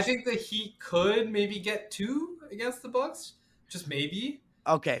that's. I think the Heat could maybe get 2 against the Bucks, just maybe.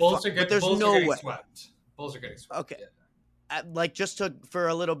 Okay, Bulls are good. But there's Bulls no are getting way. swept. Bulls are getting swept. Okay. Yeah. Like for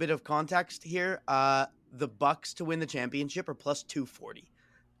a little bit of context here, the Bucks to win the championship are plus 240,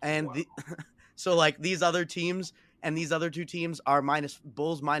 and Wow. So like these other teams and these other two teams are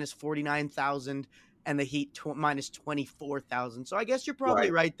Bulls minus 49,000 and the Heat minus 24,000. So I guess you're probably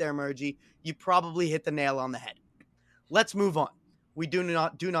right there, Mergy. You probably hit the nail on the head. Let's move on. We do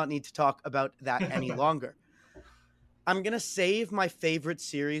not need to talk about that any longer. I'm gonna save my favorite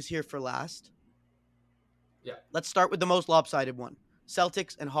series here for last. Yeah. Let's start with the most lopsided one.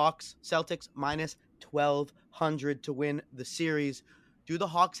 Celtics and Hawks. Celtics minus 1,200 to win the series. Do the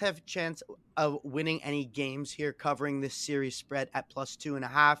Hawks have a chance of winning any games here, covering this series spread at plus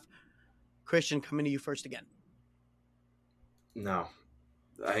 2.5? Christian, coming to you first again. No,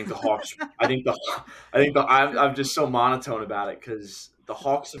 I think the Hawks. I'm just so monotone about it because the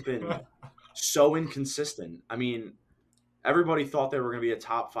Hawks have been so inconsistent. I mean, everybody thought they were going to be a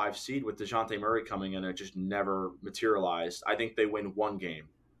top 5 seed with DeJounte Murray coming in, and it just never materialized. I think they win 1 game.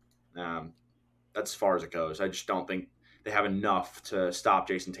 That's as far as it goes. I just don't think they have enough to stop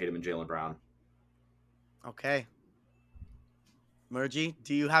Jason Tatum and Jaylen Brown. Okay. Mergy,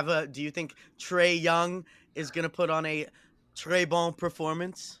 do you think Trae Young is going to put on a Trae Bon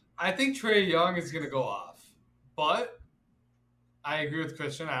performance? I think Trae Young is going to go off, but I agree with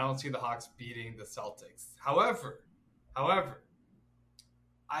Christian. I don't see the Hawks beating the Celtics. However,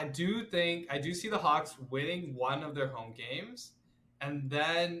 I do see the Hawks winning one of their home games, and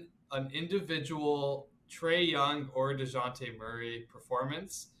then an individual Trae Young or DeJounte Murray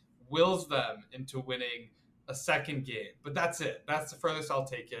performance wills them into winning a second game. But that's it. That's the furthest I'll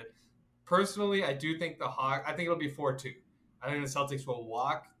take it. Personally, I do think I think it'll be 4-2. I think the Celtics will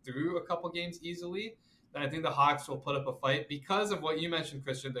walk through a couple games easily. And I think the Hawks will put up a fight because of what you mentioned,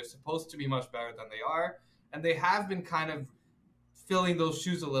 Christian. They're supposed to be much better than they are. And they have been kind of filling those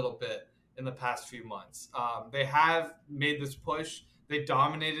shoes a little bit in the past few months. They have made this push. They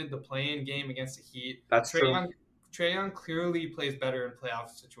dominated the play-in game against the Heat. That's true. Trae Young clearly plays better in playoff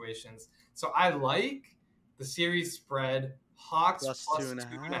situations. So I like the series spread. Hawks plus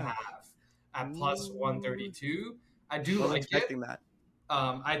 2.5 at plus 132. I do like expecting it. That.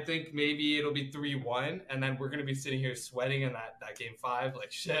 I think maybe it'll be 3-1, and then we're going to be sitting here sweating in that game 5.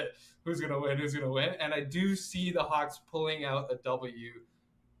 Like, shit, who's going to win? And I do see the Hawks pulling out a W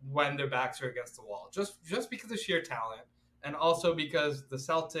when their backs are against the wall. Just because of sheer talent. And also because the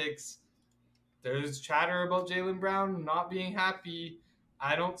Celtics, there's chatter about Jaylen Brown not being happy.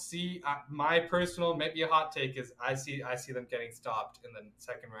 I don't see my personal, maybe a hot take is I see them getting stopped in the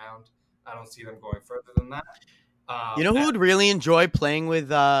second round. I don't see them going further than that. You know who would really enjoy playing with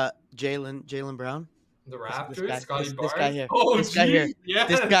Jaylen Brown? The Raptors, Scotty Barnes. This guy here. Oh, this guy here. Yes.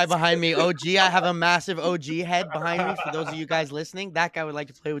 This guy behind me. OG. I have a massive OG head behind me. For those of you guys listening, that guy would like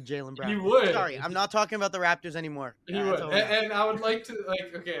to play with Jaylen Brown. He would. Sorry, I'm not talking about the Raptors anymore. He would. And I would like to,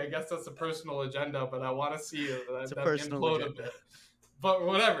 okay, I guess that's a personal agenda, but I want to see that implode a bit. But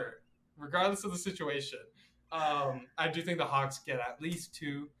whatever. Regardless of the situation, I do think the Hawks get at least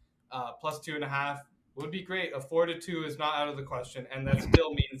 2, plus 2.5. Would be great. A 4-2 is not out of the question, and that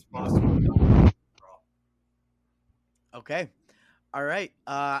still means Boston. Okay. All right.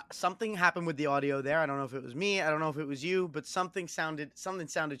 Something happened with the audio there. I don't know if it was me. I don't know if it was you, but something sounded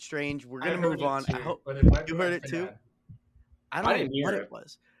strange. We're gonna move on. I hope you heard it too. I don't know what it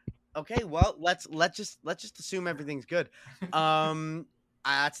was. Okay, well, let's just assume everything's good.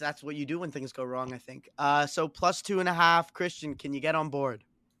 That's what you do when things go wrong, I think. So plus 2.5, Christian, can you get on board?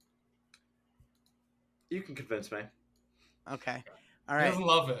 You can convince me. Okay, all He right. doesn't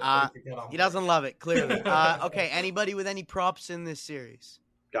love it, but Uh, he could get on he board. doesn't love it clearly. Okay, anybody with any props in this series?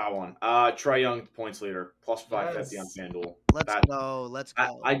 Got one. Trae Young, points leader, plus 550 on Yes. FanDuel. Let's That go. Let's I,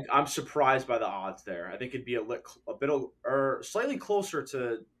 go. I'm surprised by the odds there. I think it'd be a bit or slightly closer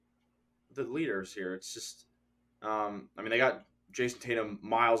to the leaders here. It's just, I mean, they got Jason Tatum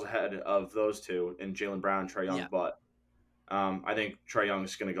miles ahead of those two and Jaylen Brown, Trae Young, Yeah. but I think Trae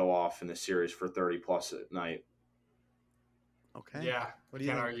Young's going to go off in this series for 30 plus at night. Okay. Yeah, What do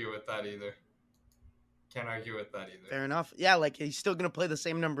you can't think? argue with that either. Fair enough. Yeah, like he's still gonna play the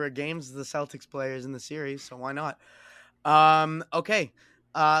same number of games as the Celtics players in the series, so why not? Okay.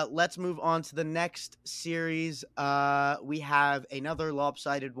 Let's move on to the next series. We have another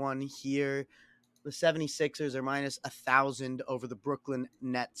lopsided one here. The 76ers are minus 1,000 over the Brooklyn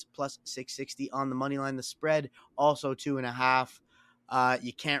Nets, plus 660 on the money line. The spread also 2.5.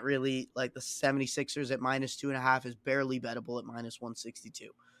 You can't really like the 76ers at minus 2.5 is barely bettable at minus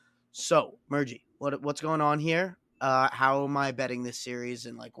 162. So, Mergy, what's going on here? How am I betting this series,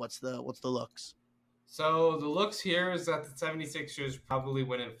 and like what's the looks? So the looks here is that the 76ers probably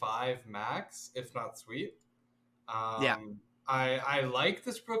win in 5 max, if not sweep. Yeah. I like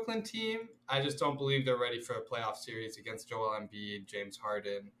this Brooklyn team. I just don't believe they're ready for a playoff series against Joel Embiid, James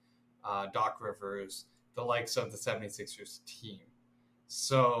Harden, Doc Rivers, the likes of the 76ers team.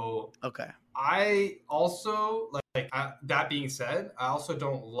 So Okay. I also that being said, I also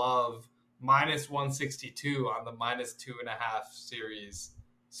don't love minus 162 on the minus 2.5 series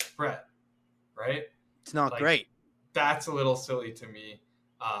spread, right? It's not Like, great. That's a little silly to me.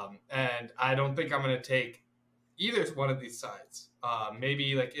 And I don't think I'm going to take either one of these sides.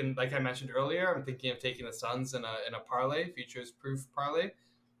 Maybe like I mentioned earlier, I'm thinking of taking the Suns in a parlay, futures proof parlay.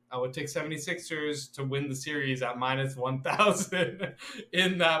 I would take 76ers to win the series at minus 1,000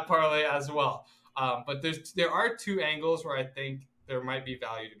 in that parlay as well. But there are 2 angles where I think there might be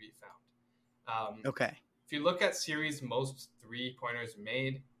value to be found. Okay. If you look at series most 3-pointers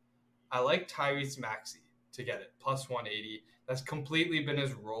made, I like Tyrese Maxey to get it, plus 180. That's completely been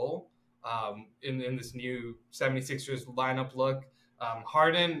his role in this new 76ers lineup look.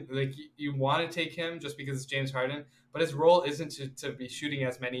 Harden, like you want to take him just because it's James Harden, but his role isn't to be shooting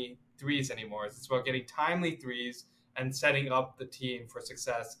as many threes anymore. It's about getting timely threes and setting up the team for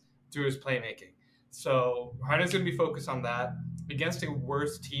success through his playmaking. So Harden's going to be focused on that. Against a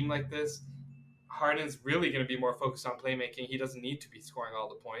worse team like this, Harden's really going to be more focused on playmaking. He doesn't need to be scoring all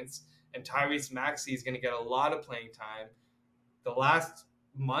the points. And Tyrese Maxey is going to get a lot of playing time. The last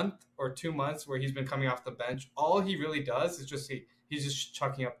month or 2 months where he's been coming off the bench, all he really does is he's just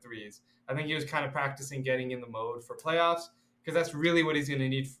chucking up threes. I think he was kind of practicing getting in the mode for playoffs because that's really what he's going to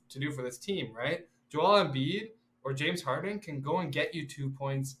need to do for this team, right? Joel Embiid or James Harden can go and get you 2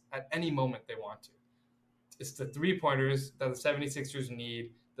 points at any moment they want to. It's the 3-pointers that the 76ers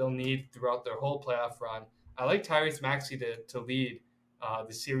need. They'll need throughout their whole playoff run. I like Tyrese Maxey to lead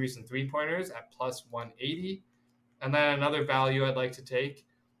the series in 3-pointers at plus 180. And then another value I'd like to take,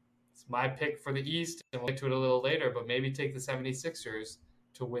 it's my pick for the East, and we'll get to it a little later, but maybe take the 76ers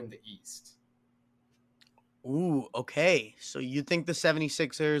to win the East. Ooh, okay. So you think the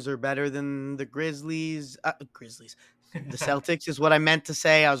 76ers are better than the Grizzlies? The Celtics is what I meant to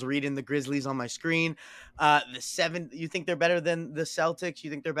say. I was reading the Grizzlies on my screen. You think they're better than the Celtics? You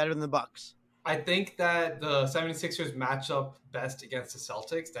think they're better than the Bucks? I think that the 76ers match up best against the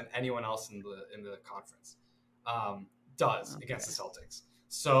Celtics than anyone else in the conference does against the Celtics.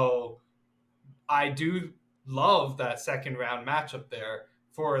 So I do love that second round matchup there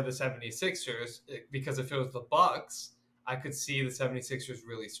for the 76ers because if it was the Bucks, I could see the 76ers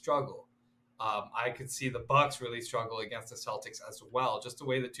really struggle. I could see the Bucks really struggle against the Celtics as well, just the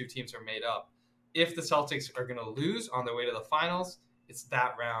way the two teams are made up. If the Celtics are going to lose on their way to the finals, it's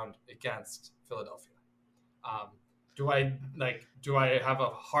that round against Philadelphia. Do I have a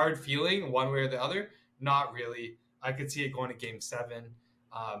hard feeling one way or the other? Not really. I could see it going to game 7.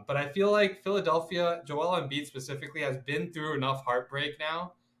 But I feel like Philadelphia, Joel Embiid specifically, has been through enough heartbreak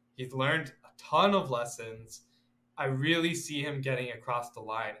now. He's learned a ton of lessons. I really see him getting across the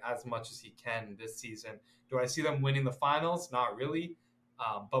line as much as he can this season. Do I see them winning the finals? Not really.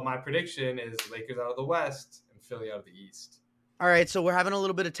 But my prediction is Lakers out of the West and Philly out of the East. All right, so we're having a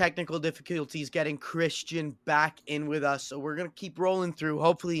little bit of technical difficulties getting Christian back in with us. So we're going to keep rolling through.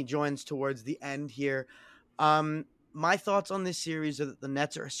 Hopefully he joins towards the end here. My thoughts on this series are that the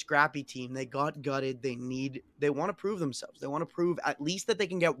Nets are a scrappy team. They got gutted. They want to prove themselves. They want to prove at least that they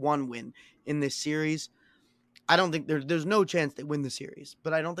can get one win in this series. I don't think there's no chance they win the series,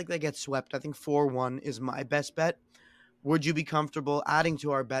 but I don't think they get swept. I think 4-1 is my best bet. Would you be comfortable adding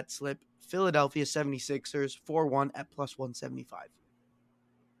to our bet slip Philadelphia 76ers 4-1 at plus 175?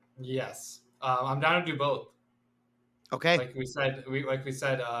 Yes. I'm down to do both. Okay. Like we said,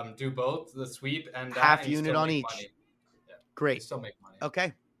 do both the sweep and that, Half and you unit still on make each. money. Yeah, you Great. still make money.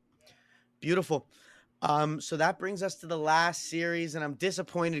 Okay. Beautiful. So that brings us to the last series, and I'm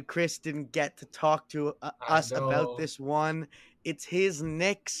disappointed Chris didn't get to talk to us about this one. It's his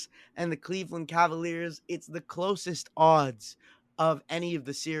Knicks and the Cleveland Cavaliers. It's the closest odds of any of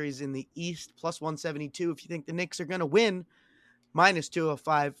the series in the East, plus 172. If you think the Knicks are going to win, minus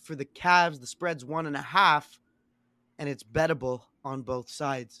 205 for the Cavs. The spread's 1.5, and it's bettable on both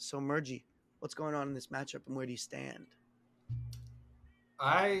sides. So, Mergy, what's going on in this matchup, and where do you stand?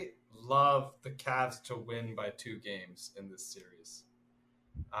 I love the Cavs to win by 2 games in this series.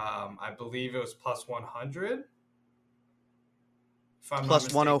 I believe it was plus 100. If I'm Plus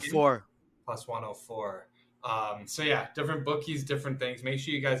not 104. Plus 104. So yeah, different bookies, different things. Make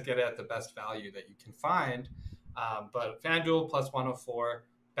sure you guys get it at the best value that you can find. But FanDuel plus 104,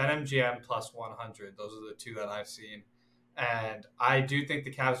 BetMGM plus 100. Those are the 2 that I've seen. And I do think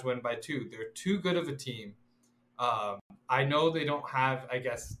the Cavs win by 2. They're too good of a team. I know they don't have, I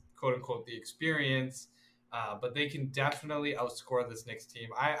guess, quote unquote, the experience, but they can definitely outscore this Knicks team.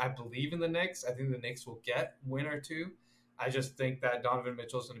 I believe in the Knicks. I think the Knicks will get win or 2. I just think that Donovan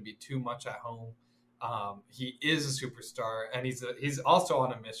Mitchell is going to be too much at home. He is a superstar, and he's also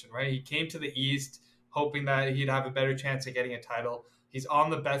on a mission, right? He came to the East hoping that he'd have a better chance of getting a title. He's on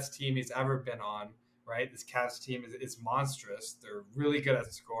the best team he's ever been on, right? This Cavs team is monstrous. They're really good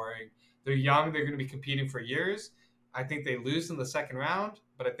at scoring. They're young. They're going to be competing for years. I think they lose in the second round,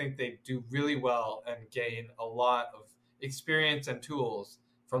 but I think they do really well and gain a lot of experience and tools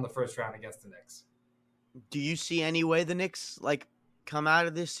from the first round against the Knicks. Do you see any way the Knicks come out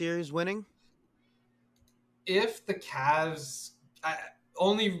of this series winning? If the Cavs,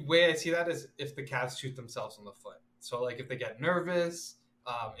 only way I see that is if the Cavs shoot themselves in the foot. So if they get nervous,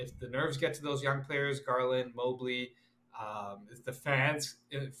 if the nerves get to those young players, Garland, Mobley, if the fans,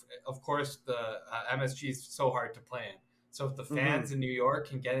 of course, the MSG is so hard to play in. So if the fans in New York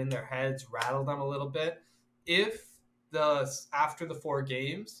can get in their heads, rattle them a little bit, if after the 4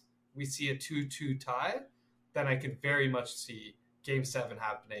 games we see a 2-2 tie, then I could very much see Game 7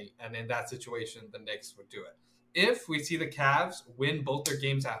 happening, and in that situation, the Knicks would do it. If we see the Cavs win both their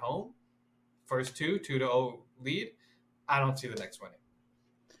games at home, first 2-0 lead, I don't see the Knicks winning.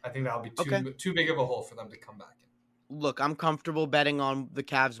 I think that'll be too big of a hole for them to come back in. Look, I'm comfortable betting on the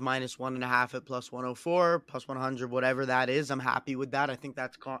Cavs minus 1.5 at plus 104, plus 100, whatever that is. I'm happy with that. I think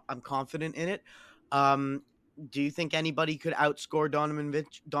I'm confident in it. Do you think anybody could outscore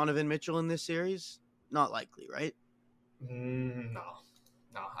Donovan Mitchell in this series? Not likely, right? No.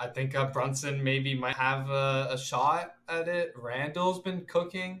 I think Brunson maybe might have a shot at it. Randall's been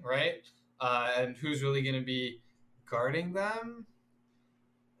cooking, right? And who's really going to be guarding them?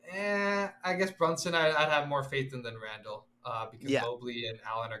 I guess Brunson, I'd have more faith in than Randall, because Mobley and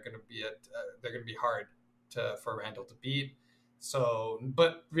Allen are going to be they're going to be hard for Randall to beat. So,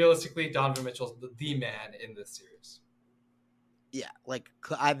 but realistically, Donovan Mitchell's the man in this series. Yeah,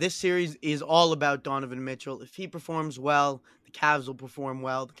 this series is all about Donovan Mitchell. If he performs well, the Cavs will perform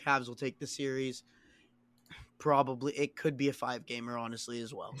well. The Cavs will take the series. Probably it could be a 5-gamer, honestly,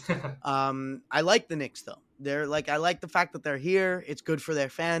 as well. I like the Knicks though. I like the fact that they're here. It's good for their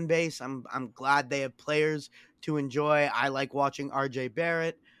fan base. I'm glad they have players to enjoy. I like watching RJ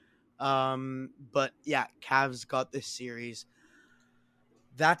Barrett. But yeah, Cavs got this series.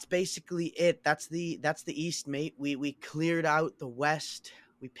 That's basically it. That's the East, mate. We cleared out the West.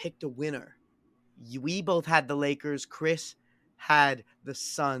 We picked a winner. We both had the Lakers. Chris had the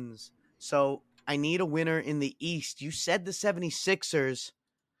Suns. So I need a winner in the East. You said the 76ers.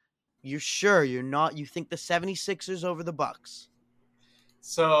 You're sure you're not? You think the 76ers over the Bucks?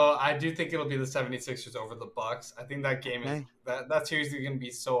 So I do think it'll be the 76ers over the Bucks. I think that game is that series is going to be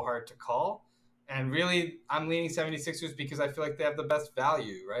so hard to call. And really, I'm leaning 76ers because I feel like they have the best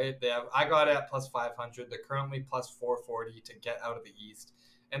value, right? I got it at plus 500. They're currently plus 440 to get out of the East.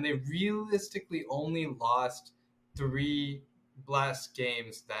 And they realistically only lost 4 less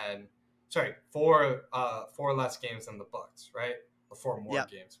games than the Bucks, right? Or 4 more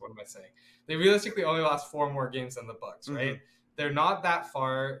games. What am I saying? They realistically only lost 4 more games than the Bucks, right? They're not that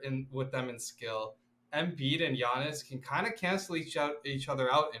far in with them in skill. Embiid and Giannis can kind of cancel each other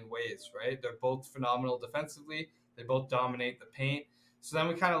out in ways, right? They're both phenomenal defensively. They both dominate the paint. So then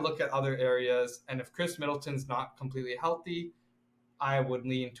we kind of look at other areas. And if Chris Middleton's not completely healthy, I would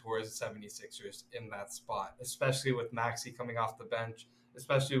lean towards the 76ers in that spot, especially with Maxey coming off the bench,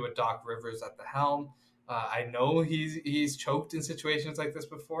 especially with Doc Rivers at the helm. I know he's choked in situations like this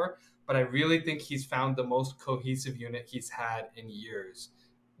before, but I really think he's found the most cohesive unit he's had in years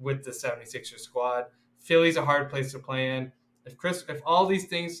with the 76ers squad. Philly's a hard place to play in. If all these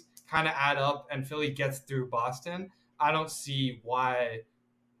things kind of add up and Philly gets through Boston, I don't see why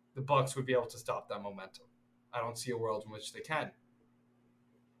the Bucks would be able to stop that momentum. I don't see a world in which they can.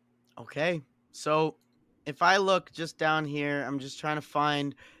 Okay, so if I look just down here, I'm just trying to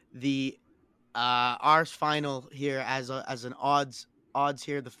find the ours final here as an odds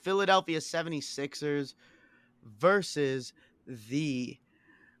here. The Philadelphia 76ers versus the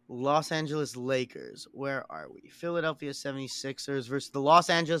Los Angeles Lakers. Where are we? Philadelphia 76ers versus the Los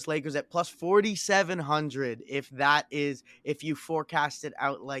Angeles Lakers at plus 4,700. If you forecast it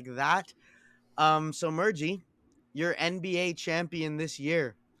out like that. So Mergy, your NBA champion this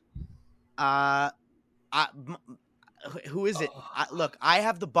year. Who is it? Look, I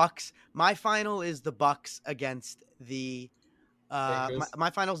have the Bucks. My final is the Bucks against the my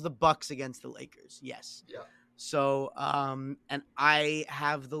final is the Bucks against the Lakers. Yes. Yeah. So and I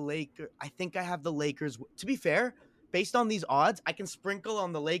have the I think I have the Lakers. To be fair, based on these odds, I can sprinkle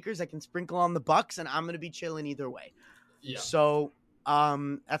on the Lakers, I can sprinkle on the Bucks, and I'm going to be chilling either way. Yeah. So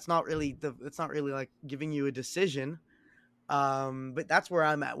that's not really like giving you a decision. But that's where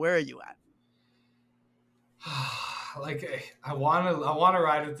I'm at. Where are you at? Like I want to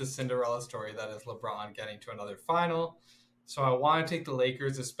ride with the Cinderella story that is LeBron getting to another final. So I want to take the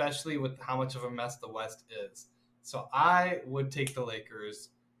Lakers, especially with how much of a mess the West is. So I would take the Lakers,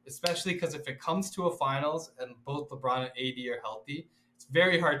 especially because if it comes to a finals and both LeBron and AD are healthy, it's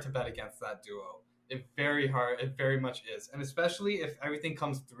very hard to bet against that duo. It very much is. And especially if everything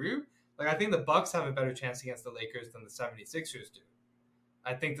comes through, like I think the Bucks have a better chance against the Lakers than the 76ers do.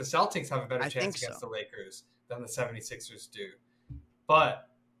 I think the Celtics have a better chance against the Lakers than the 76ers do. But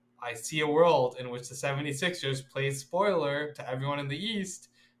I see a world in which the 76ers plays spoiler to everyone in the East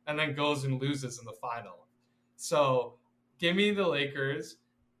and then goes and loses in the final. So give me the Lakers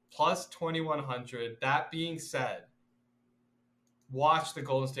plus 2,100. That being said, watch the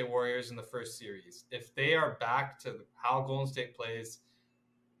Golden State Warriors in the first series. If they are back to how Golden State plays,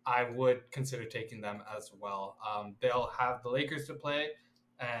 I would consider taking them as well. They'll have the Lakers to play.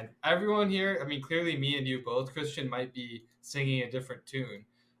 And everyone here, I mean, clearly me and you both, Christian might be singing a different tune.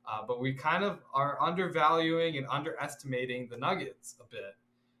 But we kind of are undervaluing and underestimating the Nuggets a bit.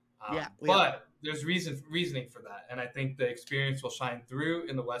 But there's reasoning for that. And I think the experience will shine through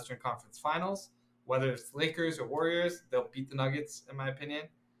in the Western Conference Finals. Whether it's Lakers or Warriors, they'll beat the Nuggets, in my opinion.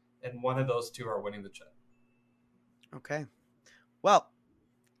 And one of those two are winning the chip. Okay. Well,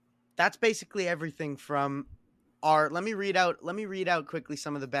 that's basically everything from our. Let me read out quickly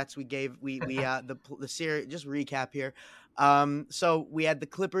some of the bets we gave. The series. Just recap here. So we had the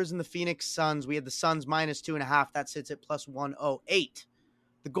Clippers and the Phoenix Suns. We had the Suns minus 2.5. That sits at plus 108.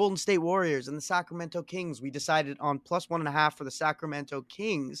 The Golden State Warriors and the Sacramento Kings. We decided on plus 1.5 for the Sacramento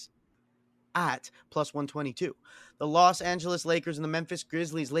Kings at plus 122. The Los Angeles Lakers and the Memphis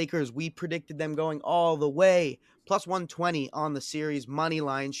Grizzlies. Lakers, we predicted them going all the way. Plus 120 on the series money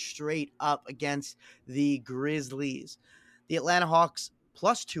line straight up against the Grizzlies. The Atlanta Hawks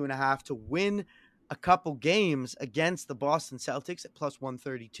plus 2.5 to win a couple games against the Boston Celtics at plus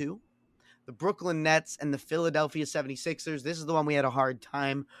 132. The Brooklyn Nets and the Philadelphia 76ers. This is the one we had a hard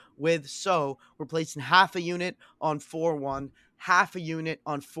time with. So we're placing half a unit on 4-1, half a unit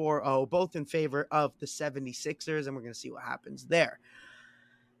on 4-0, both in favor of the 76ers, and we're going to see what happens there.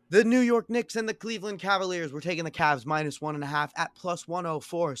 The New York Knicks and the Cleveland Cavaliers. We're taking the Cavs minus 1.5 at plus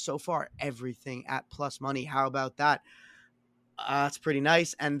 104. So far, everything at plus money. How about that? That's pretty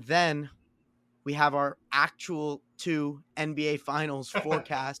nice. And then we have our actual two NBA Finals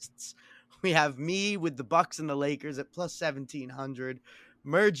forecasts. We have me with the Bucks and the Lakers at plus 1,700.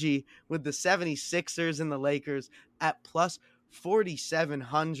 Mergy with the 76ers and the Lakers at plus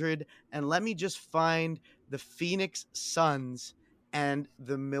 4,700. And let me just find the Phoenix Suns and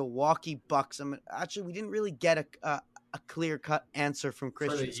the Milwaukee Bucks. Actually, we didn't really get a clear-cut answer from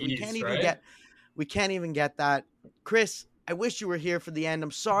Christian. So we can't even get that. Chris, I wish you were here for the end.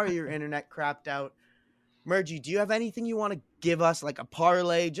 I'm sorry your internet crapped out. Mergy, do you have anything you want to give us, like a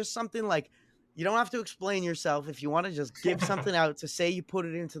parlay, just something like, you don't have to explain yourself. If you want to just give something out to say you put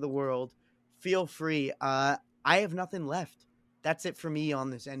it into the world, feel free. I have nothing left. That's it for me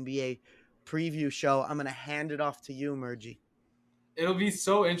on this NBA preview show. I'm going to hand it off to you, Mergy. It'll be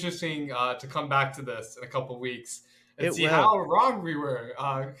so interesting to come back to this in a couple weeks and see will. how wrong we were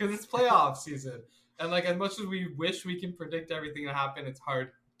because it's playoff season. And like as much as we wish we can predict everything to happen, it's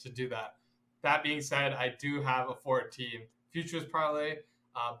hard to do that. That being said, I do have a 4-team futures parlay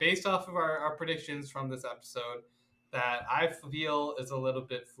based off of our predictions from this episode that I feel is a little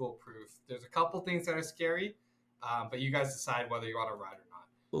bit foolproof. There's a couple things that are scary, but you guys decide whether you want to ride or not.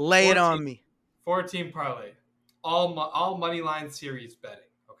 Lay it on me. 4-team parlay. All money line series betting,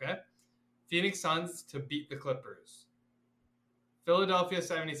 okay? Phoenix Suns to beat the Clippers. Philadelphia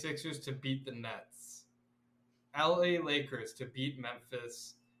 76ers to beat the Nets. LA Lakers to beat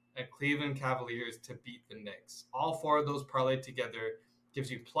Memphis. And Cleveland Cavaliers to beat the Knicks. All four of those parlayed together gives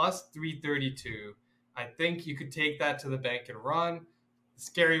you plus 332. I think you could take that to the bank and run. The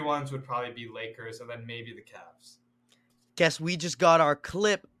scary ones would probably be Lakers and then maybe the Cavs. Guess we just got our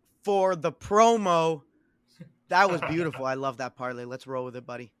clip for the promo. That was beautiful. I love that parlay. Let's roll with it,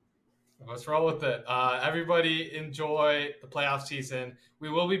 buddy. Let's roll with it. Everybody enjoy the playoff season. We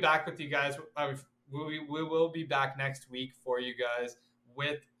will be back with you guys. We will be back next week for you guys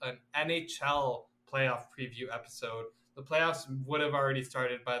with an NHL playoff preview episode. The playoffs would have already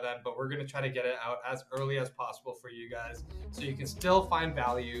started by then, but we're going to try to get it out as early as possible for you guys so you can still find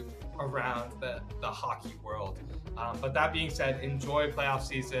value around the hockey world. But that being said, enjoy playoff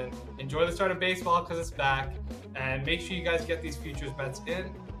season. Enjoy the start of baseball because it's back. And make sure you guys get these futures bets in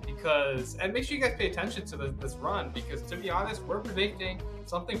and make sure you guys pay attention to this run because, to be honest, we're predicting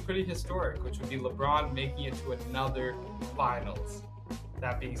something pretty historic, which would be LeBron making it to another finals.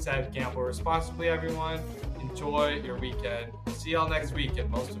 That being said, gamble responsibly, everyone. Enjoy your weekend. See y'all next week. And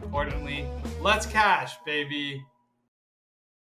most importantly, let's cash, baby.